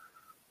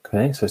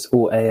 Okay, so it's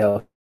all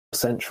AL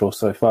Central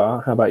so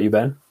far. How about you,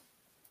 Ben?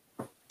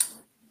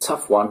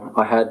 Tough one.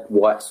 I had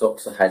White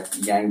Sox, I had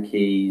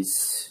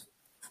Yankees,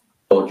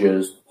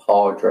 Dodgers,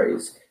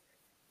 Padres.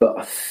 But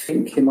I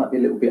think it might be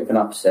a little bit of an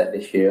upset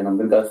this year, and I'm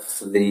going to go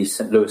for the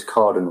St. Louis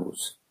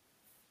Cardinals.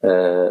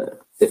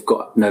 They've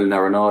got Nolan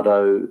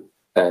Arenado,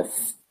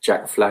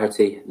 Jack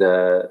Flaherty,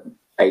 the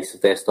ace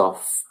of their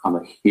staff. I'm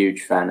a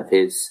huge fan of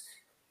his.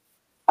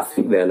 I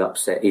think they'll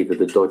upset either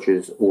the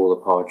Dodgers or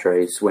the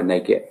Padres when they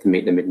get to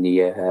meet them in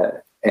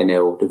the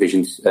NL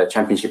Division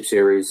Championship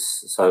Series.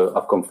 So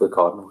I've gone for the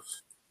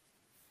Cardinals.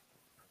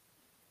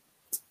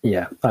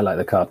 Yeah, I like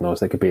the Cardinals.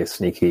 They could be a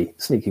sneaky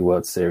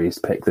World Series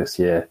pick this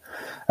year.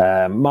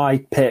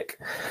 My pick,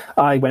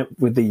 I went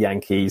with the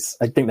Yankees.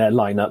 I think their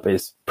lineup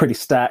is pretty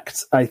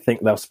stacked. I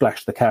think they'll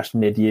splash the cash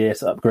mid-year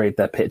to upgrade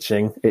their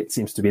pitching. It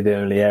seems to be the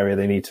only area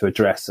they need to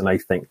address, and I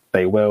think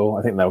they will.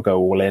 I think they'll go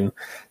all in.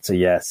 So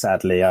yeah,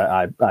 sadly,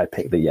 I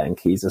picked the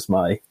Yankees as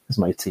my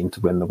team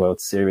to win the World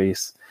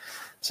Series.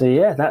 So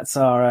yeah, that's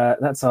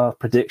our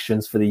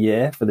predictions for the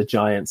year for the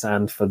Giants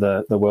and for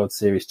the World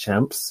Series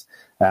champs.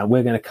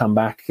 We're going to come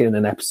back in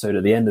an episode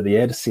at the end of the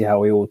year to see how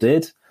we all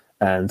did.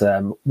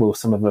 And will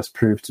some of us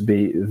prove to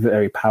be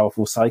very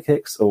powerful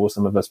psychics, or will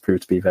some of us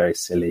prove to be very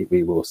silly?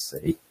 We will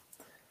see.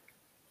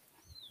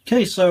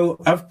 Okay, so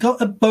I've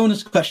got a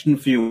bonus question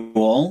for you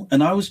all.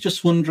 And I was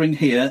just wondering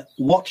here,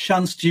 what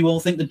chance do you all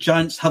think the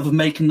Giants have of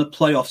making the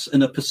playoffs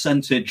in a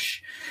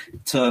percentage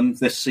term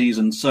this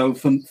season? So,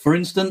 for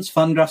instance,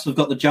 Fangraphs have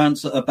got the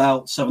Giants at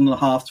about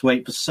 7.5% to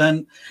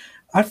 8%.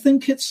 I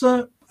think it's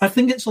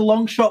a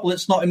long shot. Well,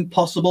 it's not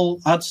impossible.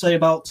 I'd say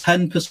about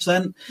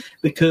 10%,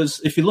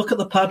 because if you look at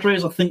the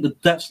Padres, I think the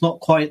depth's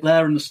not quite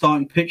there in the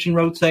starting pitching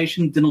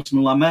rotation. Dinelson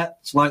and Lamet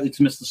is likely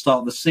to miss the start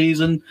of the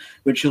season,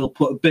 which will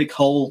put a big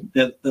hole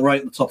right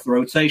at the top of the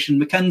rotation.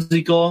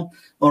 Mackenzie Gore,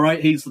 all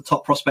right, he's the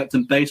top prospect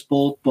in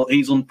baseball, but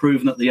he's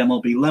unproven at the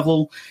MLB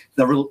level.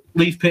 Their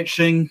relief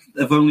pitching,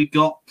 they've only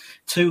got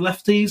 2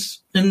 lefties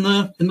in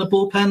the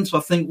bullpen, so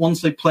I think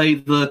once they play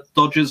the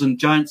Dodgers and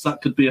Giants,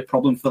 that could be a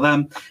problem for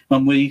them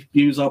when we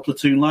use our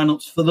platoon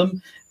lineups for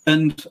them.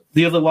 And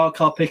the other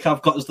wildcard pick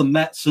I've got is the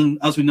Mets, and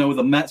as we know,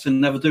 the Mets can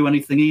never do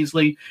anything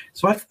easily.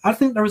 So I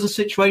think there is a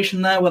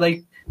situation there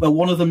where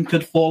one of them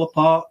could fall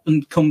apart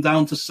and come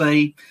down to,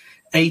 say,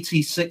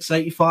 86,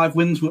 85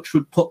 wins, which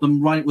would put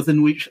them right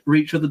within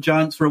reach of the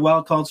Giants for a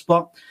wildcard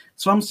spot.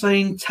 So I'm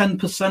saying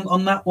 10%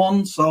 on that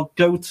one. So I'll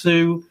go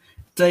to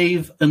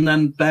Dave and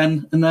then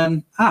Ben and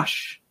then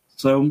Ash.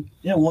 So,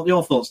 yeah, what are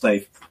your thoughts,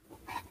 Dave?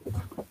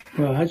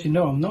 Well, as you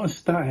know, I'm not a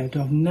stat head.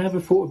 I've never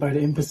thought about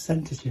it in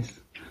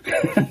percentages.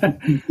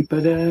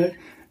 But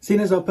seeing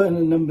as I put in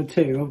a number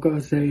 2, I've got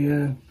to say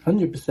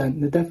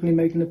 100%. They're definitely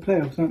making the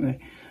playoffs, aren't they?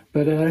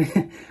 But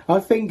I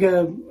think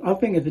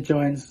if the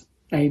Giants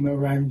aim at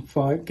around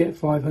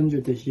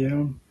 500 this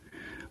year,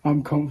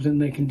 I'm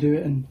confident they can do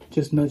it and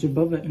just nudge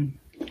above it and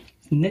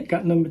nick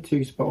that number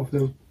 2 spot off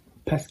those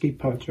pesky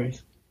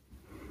Padres.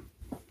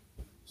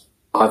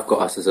 I've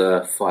got us as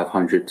a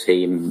 500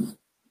 team,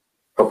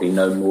 probably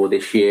no more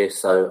this year.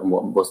 So,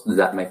 and does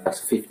that make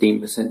us a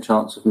 15%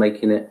 chance of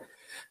making it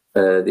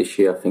this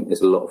year? I think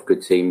there's a lot of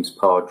good teams: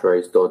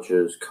 Padres,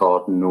 Dodgers,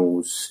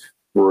 Cardinals,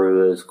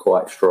 Brewers,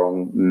 quite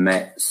strong,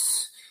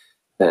 Mets.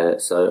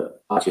 So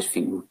I just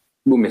think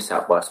we'll miss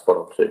out by a spot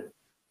or two.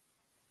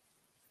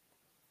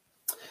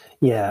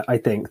 Yeah, I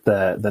think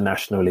the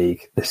National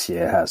League this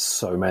year has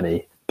so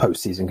many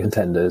postseason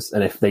contenders,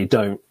 and if the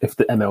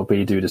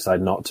MLB do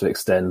decide not to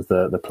extend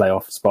the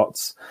playoff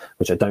spots,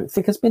 which I don't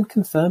think has been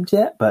confirmed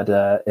yet, but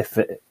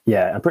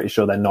I'm pretty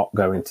sure they're not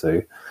going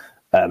to.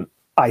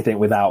 I think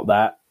without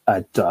that,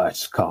 I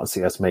just can't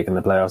see us making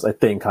the playoffs. I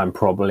think I'm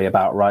probably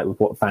about right with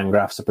what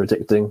Fangraphs are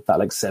predicting, that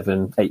like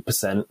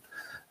 7-8%.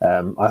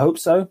 I hope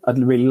so. I'd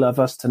really love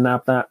us to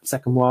nab that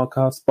second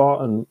wildcard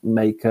spot and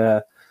make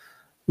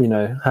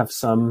have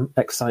some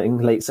exciting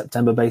late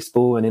September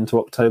baseball and into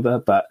October.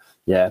 But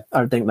yeah,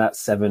 I think that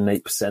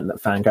 7-8%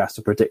 that Fangraphs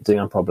are predicting,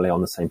 I'm probably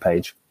on the same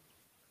page.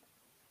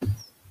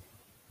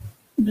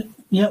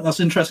 Yeah, that's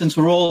interesting.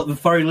 So we're all at the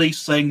very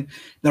least saying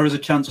there is a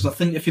chance. Because I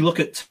think if you look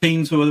at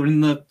teams who are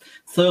in the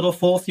third or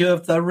fourth year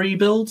of their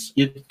rebuilds,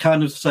 you'd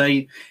kind of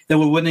say they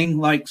were winning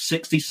like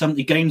 60,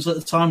 70 games at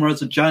the time,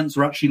 whereas the Giants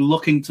were actually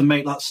looking to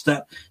make that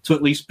step to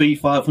at least be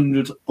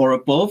 500 or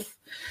above.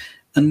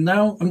 And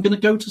now I'm going to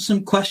go to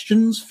some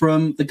questions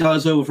from the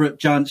guys over at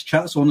Giants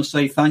Chat. So I want to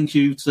say thank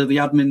you to the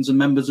admins and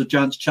members of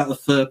Giants Chat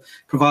for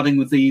providing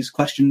with these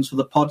questions for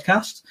the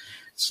podcast.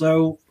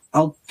 So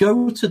I'll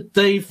go to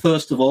Dave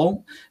first of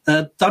all.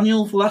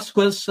 Daniel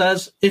Velasquez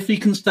says, if he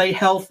can stay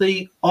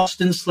healthy,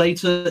 Austin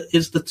Slater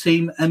is the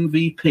team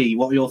MVP.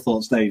 What are your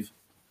thoughts, Dave?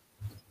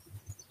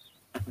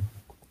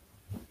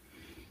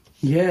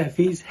 Yeah, if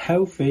he's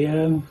healthy,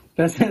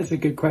 that's a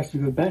good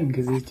question for Ben,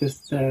 because he's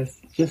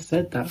just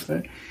said that.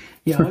 But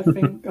yeah,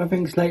 I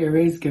think Slater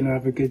is going to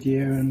have a good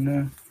year,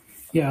 and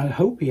I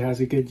hope he has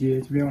a good year.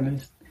 To be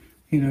honest,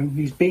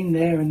 he's been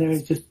there, and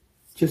there's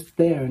just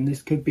there, and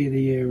this could be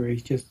the year where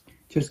he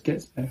just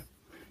gets there.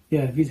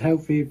 Yeah, if he's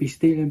healthy, he'd be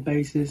stealing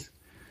bases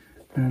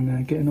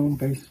and getting on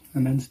base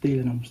and then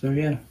stealing them. So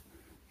yeah,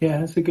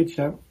 that's a good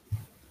shout.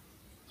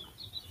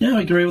 Yeah,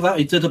 I agree with that.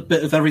 He did a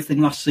bit of everything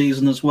last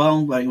season as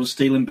well. Like, he was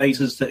stealing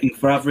bases, hitting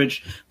for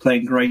average,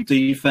 playing great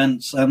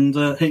defense, and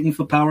hitting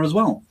for power as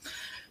well.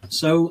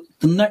 So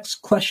the next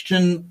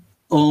question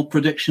or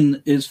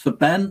prediction is for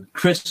Ben.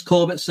 Chris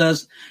Corbett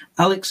says,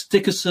 Alex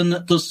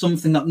Dickerson does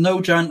something that no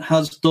Giant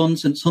has done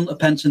since Hunter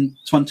Pence in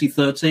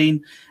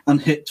 2013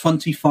 and hit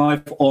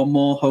 25 or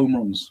more home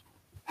runs.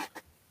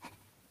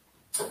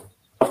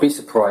 I'd be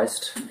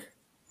surprised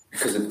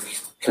because of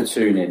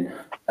platooning.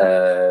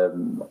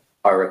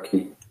 I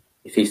reckon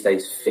if he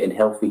stays fit and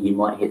healthy, he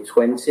might hit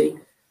 20.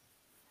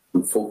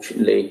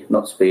 Unfortunately,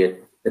 not to be a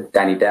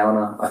Danny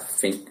Downer, I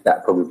think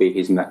that probably be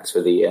his max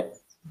for the year.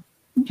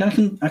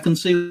 Okay, I can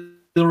see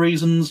the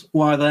reasons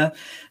why there.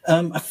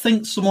 I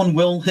think someone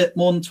will hit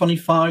more than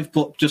 25,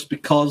 but just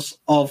because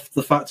of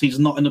the fact he's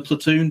not in a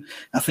platoon,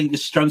 I think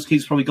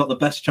Yastrzemski's probably got the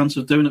best chance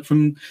of doing it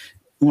from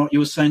what you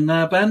were saying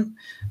there, Ben.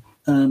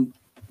 The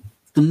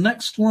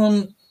next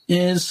one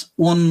is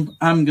one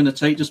I'm going to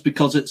take just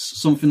because it's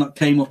something that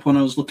came up when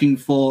I was looking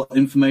for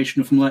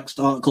information from the next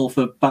article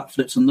for Bat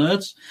Flips and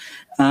Nerds.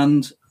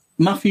 And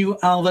Matthew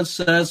Alves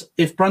says,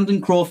 if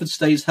Brandon Crawford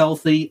stays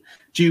healthy,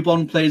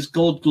 Dubon plays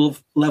Gold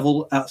Glove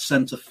level at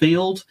centre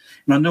field.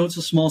 And I know it's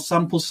a small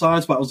sample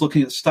size, but I was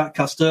looking at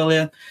StatCast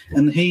earlier,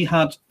 and he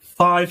had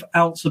 5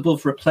 outs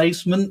above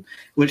replacement,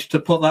 which, to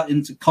put that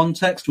into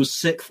context, was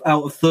 6th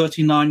out of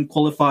 39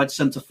 qualified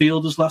centre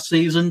fielders last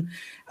season.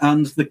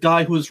 And the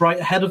guy who was right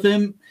ahead of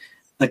him,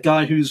 a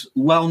guy who's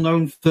well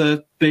known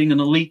for being an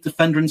elite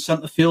defender in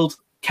centre field,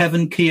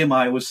 Kevin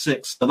Kiermaier, was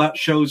 6th. So that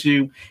shows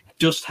you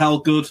just how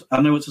good, I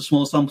know it's a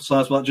small sample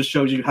size, but that just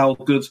shows you how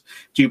good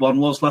Dubon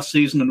was last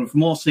season. And with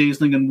more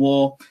seasoning and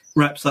more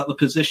reps at the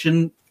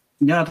position,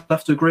 yeah, I'd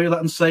have to agree with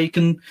that and say he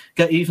can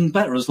get even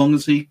better as long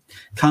as he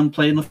can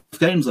play enough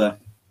games there.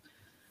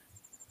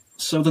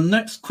 So the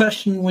next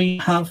question we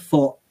have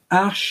for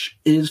Ash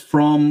is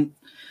from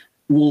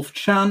Wolf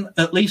Chan.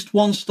 At least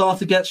one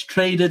starter gets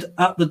traded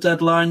at the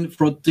deadline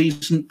for a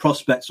decent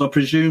prospect. So I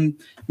presume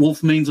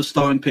Wolf means a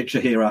starting pitcher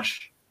here,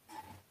 Ash.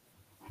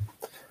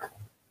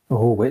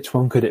 Oh, which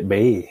one could it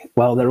be?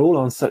 Well, they're all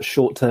on such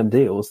short-term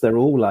deals. They're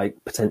all like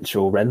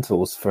potential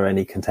rentals for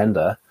any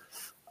contender.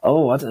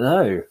 Oh, I don't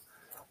know.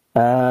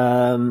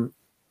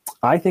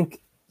 I think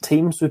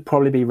teams would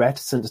probably be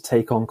reticent to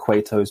take on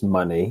Cueto's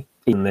money,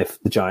 even if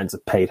the Giants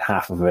have paid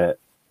half of it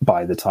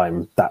by the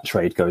time that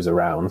trade goes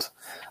around.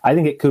 I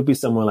think it could be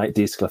someone like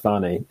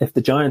DeSclafani. If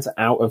the Giants are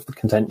out of the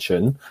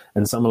contention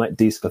and someone like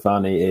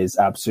DeSclafani is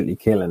absolutely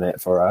killing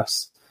it for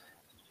us,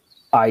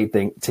 I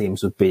think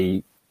teams would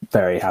be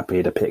very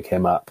happy to pick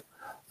him up.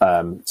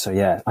 So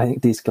yeah, I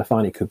think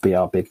DeSclafani could be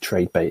our big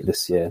trade bait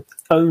this year,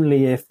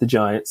 only if the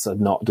Giants are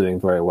not doing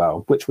very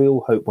well, which we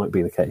all hope won't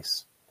be the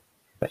case.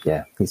 But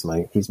yeah, he's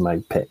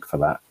my pick for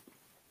that.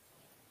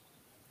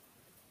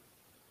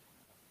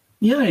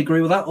 Yeah, I agree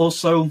with that.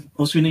 Also,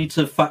 we need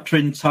to factor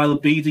in Tyler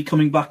Beattie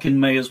coming back in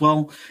May as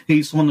well.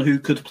 He's someone who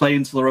could play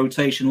into the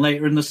rotation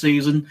later in the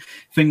season.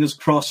 Fingers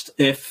crossed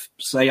if,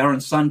 say,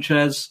 Aaron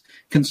Sanchez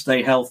can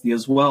stay healthy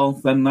as well,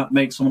 then that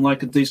makes someone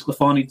like a Di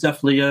Sclafani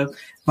definitely a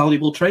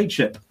valuable trade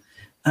chip.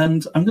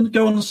 And I'm going to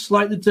go on a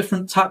slightly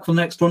different tack for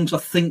the next one,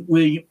 because I think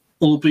we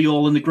will be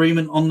all in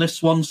agreement on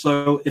this one.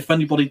 So if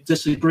anybody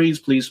disagrees,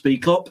 please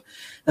speak up.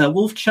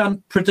 Wolf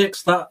Chan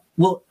predicts that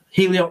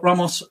Heliot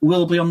Ramos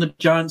will be on the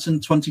Giants in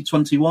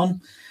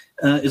 2021.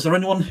 Is there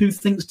anyone who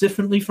thinks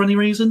differently for any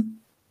reason?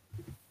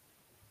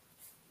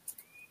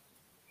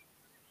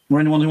 Or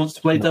anyone who wants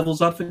to play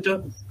devil's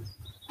advocate?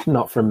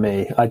 Not from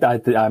me.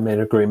 I'm in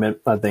agreement.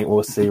 I think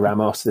we'll see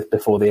Ramos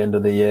before the end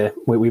of the year.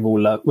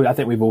 I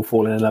think we've all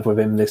fallen in love with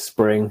him this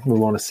spring. We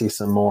want to see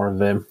some more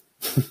of him.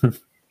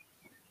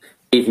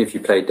 Even if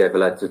you play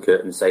devil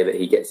advocate and say that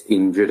he gets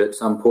injured at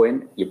some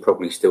point, you're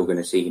probably still going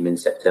to see him in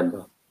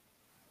September.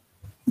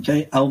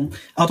 Okay, I'll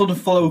do a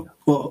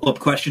follow-up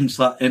question to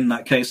that in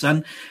that case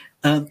then.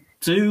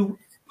 Do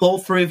all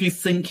three of you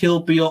think he'll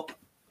be up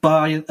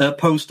by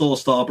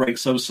post-All-Star break,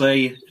 so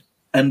say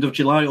end of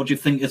July, or do you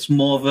think it's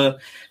more of a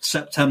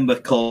September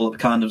call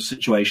kind of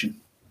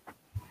situation?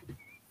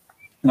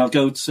 And I'll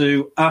go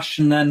to Ash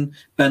and then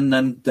Ben,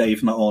 then Dave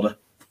in that order.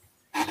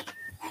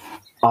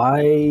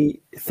 I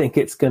think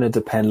it's going to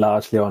depend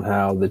largely on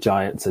how the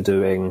Giants are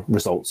doing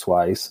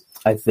results-wise.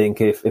 I think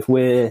if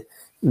we're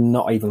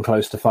not even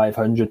close to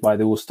 500 by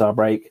the All-Star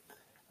break,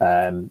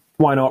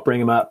 why not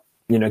bring him up?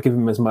 Give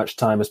him as much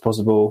time as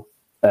possible.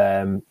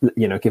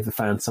 Give the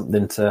fans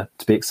something to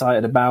be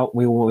excited about.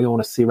 We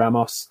want to see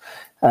Ramos.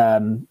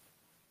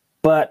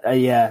 But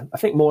I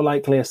think more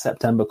likely a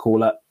September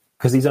call-up,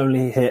 because he's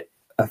only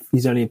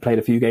played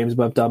a few games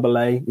above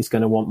AA. He's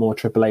going to want more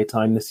AAA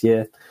time this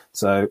year.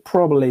 So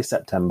probably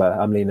September.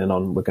 I'm leaning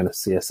on we're going to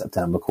see a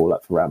September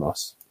call-up for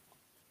Ramos.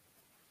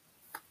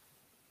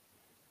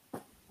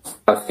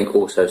 I think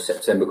also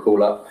September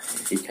call-up,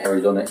 if he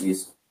carries on at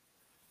his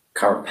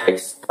current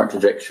pace, current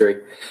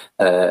trajectory.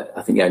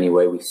 I think the only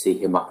way we see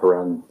him up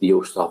around the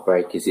All-Star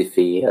break is if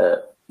he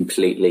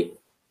completely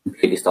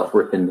starts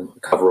ripping the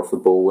cover off the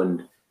ball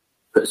and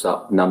puts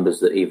up numbers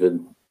that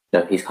even,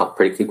 he's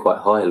predicted quite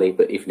highly,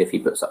 but even if he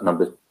puts up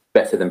numbers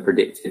better than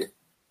predicted,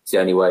 it's the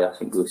only way I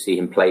think we'll see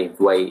him play his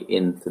way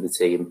into the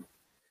team.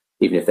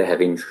 Even if they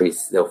have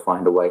injuries, they'll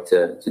find a way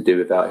to do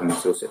without him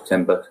until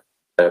September,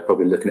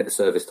 probably looking at the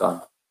service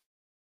time.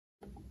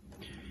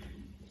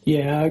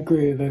 Yeah, I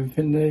agree with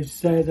everything they've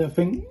said. I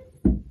think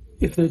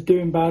if they're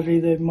doing badly,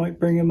 they might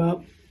bring him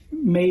up.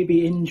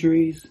 Maybe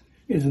injuries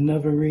is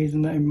another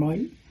reason that he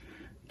might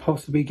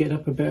possibly get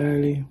up a bit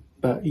early.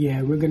 But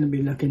yeah, we're going to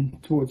be looking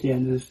towards the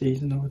end of the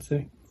season, I would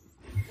say.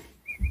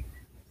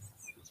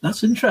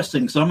 That's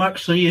interesting. So I'm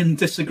actually in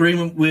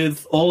disagreement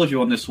with all of you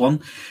on this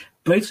one.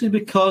 Basically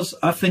because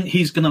I think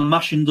he's going to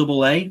mash in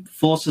AA,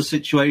 force the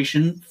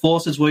situation,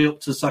 force his way up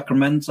to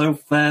Sacramento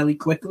fairly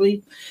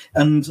quickly.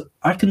 And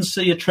I can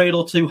see a trade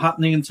or two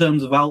happening in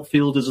terms of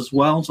outfielders as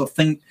well. So I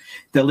think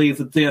they'll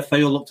either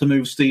DFA or look to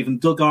move Stephen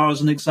Duggar as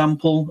an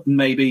example, and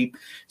maybe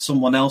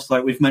someone else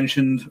like we've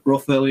mentioned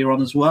Ruff earlier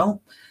on as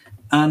well.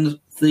 And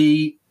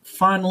the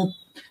final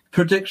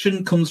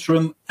prediction comes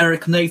from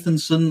Eric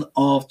Nathanson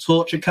of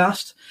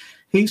Torturecast.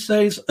 He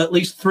says at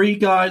least 3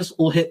 guys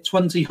will hit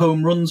 20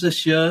 home runs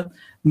this year,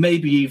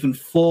 maybe even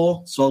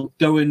 4. So I'll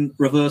go in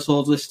reverse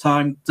order this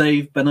time.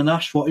 Dave, Ben and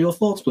Ash, what are your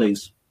thoughts,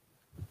 please?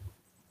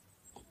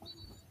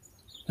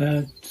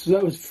 So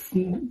that was,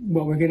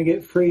 we're going to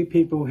get 3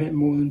 people hit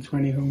more than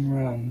 20 home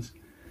runs.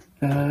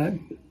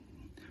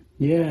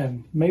 Yeah,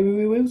 maybe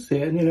we will see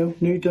it.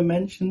 New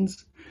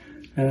dimensions.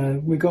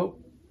 We got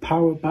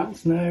power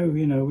bats now.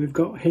 We've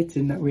got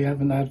hitting that we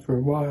haven't had for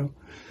a while.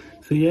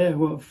 So yeah,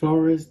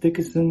 Flores,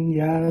 Dickerson,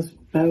 Yaz,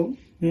 Belt,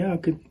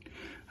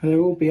 they'll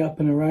all be up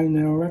and around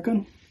there, I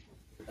reckon.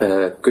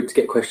 Good to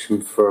get a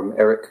question from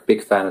Eric,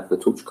 big fan of the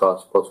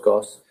Torchcast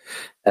podcast.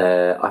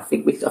 I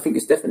think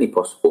it's definitely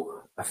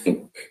possible. I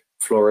think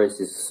Flores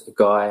is a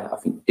guy. I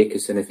think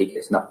Dickerson, if he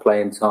gets enough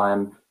playing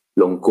time,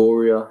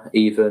 Longoria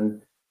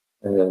even,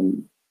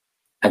 and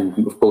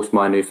of course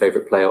my new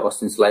favourite player,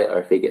 Austin Slater,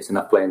 if he gets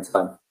enough playing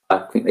time. I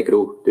think they could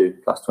all do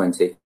plus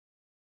 20.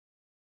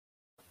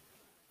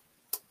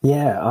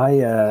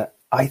 Yeah,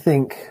 I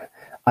think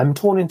I'm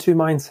torn in 2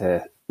 minds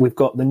here. We've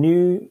got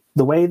the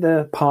way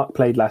the park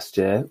played last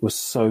year was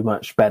so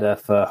much better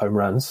for home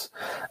runs.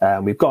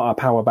 We've got our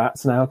power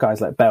bats now,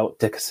 guys like Belt,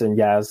 Dickerson,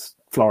 Yaz,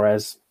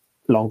 Flores,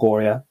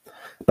 Longoria.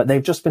 But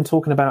they've just been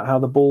talking about how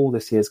the ball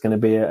this year is going to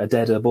be a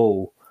deader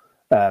ball.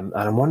 And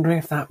I'm wondering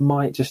if that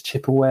might just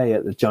chip away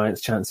at the Giants'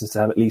 chances to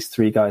have at least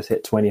 3 guys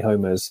hit 20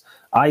 homers.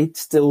 I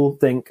still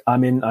think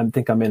I'm in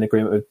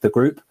agreement with the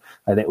group.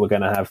 I think we're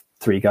going to have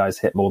 3 guys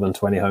hit more than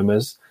 20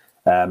 homers.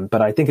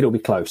 But I think it'll be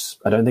close.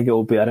 I don't think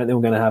we're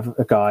going to have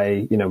a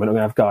guy, we're not going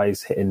to have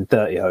guys hitting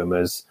 30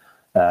 homers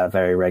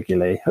very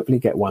regularly. Hopefully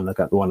get one of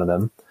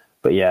them.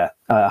 But yeah,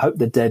 I hope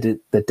the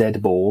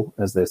dead ball,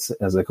 as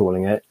they're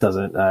calling it,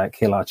 doesn't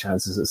kill our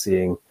chances of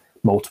seeing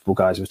multiple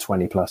guys with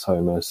 20 plus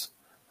homers.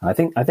 I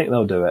think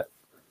they'll do it.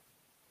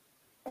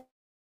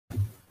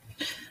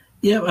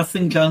 Yeah, I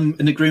think I'm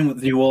in agreement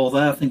with you all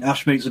there. I think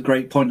Ash makes a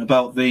great point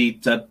about the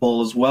dead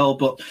ball as well,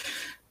 but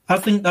I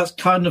think that's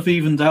kind of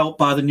evened out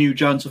by the new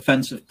Giants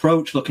offensive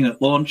approach, looking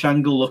at launch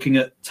angle, looking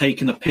at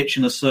taking a pitch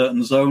in a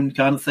certain zone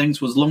kind of thing.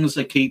 So as long as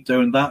they keep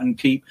doing that and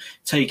keep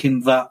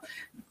taking that,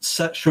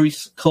 shall we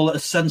call it a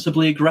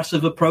sensibly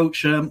aggressive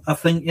approach, I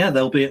think,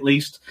 there'll be at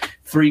least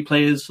 3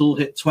 players who'll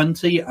hit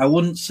 20. I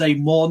wouldn't say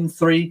more than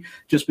 3,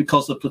 just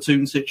because the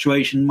platoon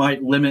situation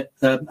might limit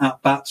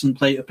at-bats and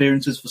plate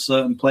appearances for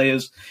certain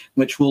players,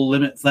 which will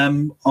limit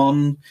them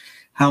on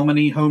how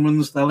many home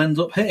runs they'll end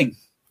up hitting.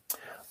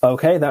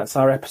 Okay, that's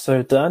our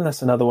episode done.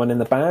 That's another one in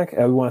the bag.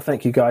 We want to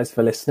thank you guys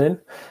for listening.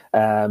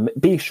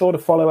 Be sure to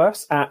follow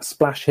us at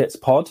Splash Hits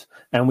Pod,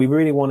 and we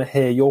really want to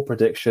hear your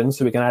predictions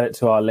so we can add it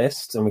to our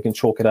list and we can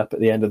chalk it up at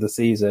the end of the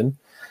season.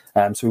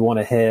 So we want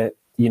to hear,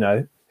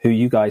 who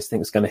you guys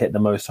think is going to hit the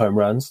most home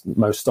runs,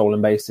 most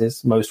stolen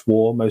bases, most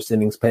WAR, most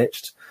innings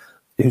pitched,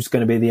 who's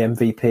going to be the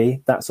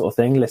MVP, that sort of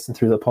thing. Listen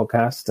through the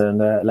podcast and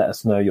let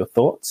us know your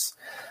thoughts.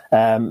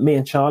 Me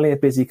and Charlie are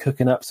busy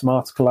cooking up some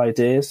article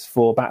ideas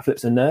for Bat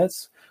Flips and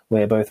Nerds.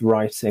 We're both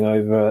writing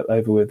over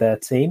with their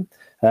team.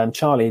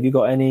 Charlie, have you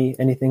got any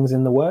things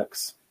in the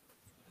works?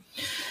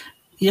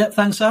 Yeah,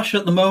 thanks, Ash.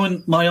 At the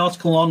moment, my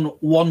article on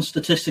one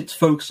statistic to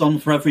focus on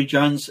for every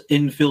Giants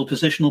infield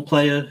positional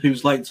player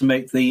who's like to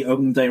make the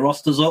opening day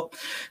rosters up.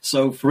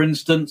 So, for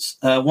instance,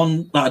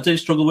 one that I do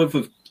struggle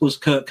with was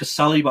Kurt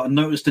Casale, but I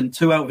noticed in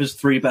 2 out of his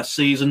 3 best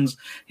seasons,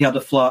 he had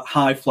a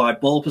high fly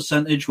ball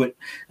percentage,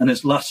 and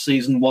his last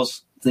season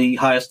was the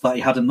highest that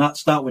he had in that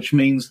stat, which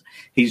means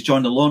he's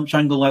joined the launch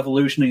angle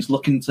evolution. He's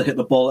looking to hit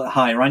the ball at a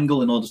higher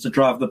angle in order to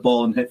drive the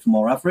ball and hit for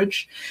more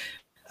average.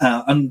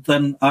 And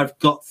then I've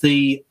got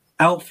the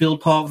outfield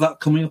part of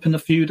that coming up in a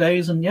few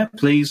days. And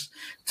please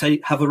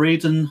have a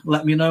read and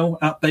let me know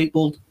at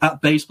Baseball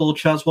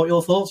Chaz what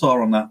your thoughts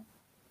are on that.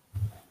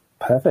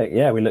 Perfect.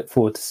 Yeah, we look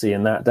forward to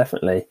seeing that,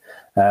 definitely.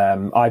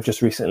 I've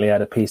just recently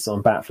had a piece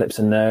on Bat Flips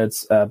and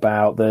Nerds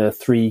about the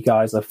 3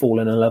 guys I've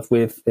fallen in love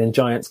with in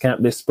Giants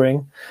camp this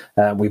spring.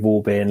 We've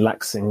all been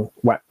waxing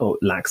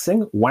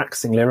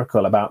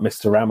lyrical about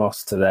Mr.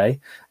 Ramos today.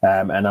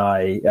 And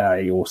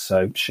I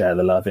also share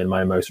the love in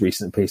my most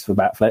recent piece for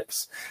Bat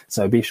Flips.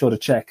 So be sure to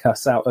check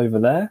us out over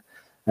there.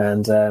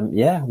 And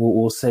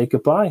we'll say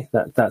goodbye.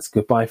 That's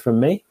goodbye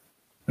from me.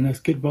 And that's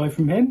goodbye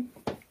from him.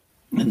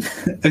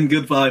 And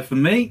goodbye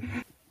from me.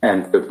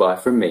 And goodbye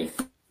from me.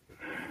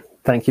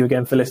 Thank you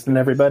again for listening,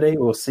 everybody.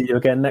 We'll see you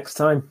again next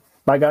time.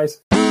 Bye,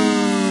 guys.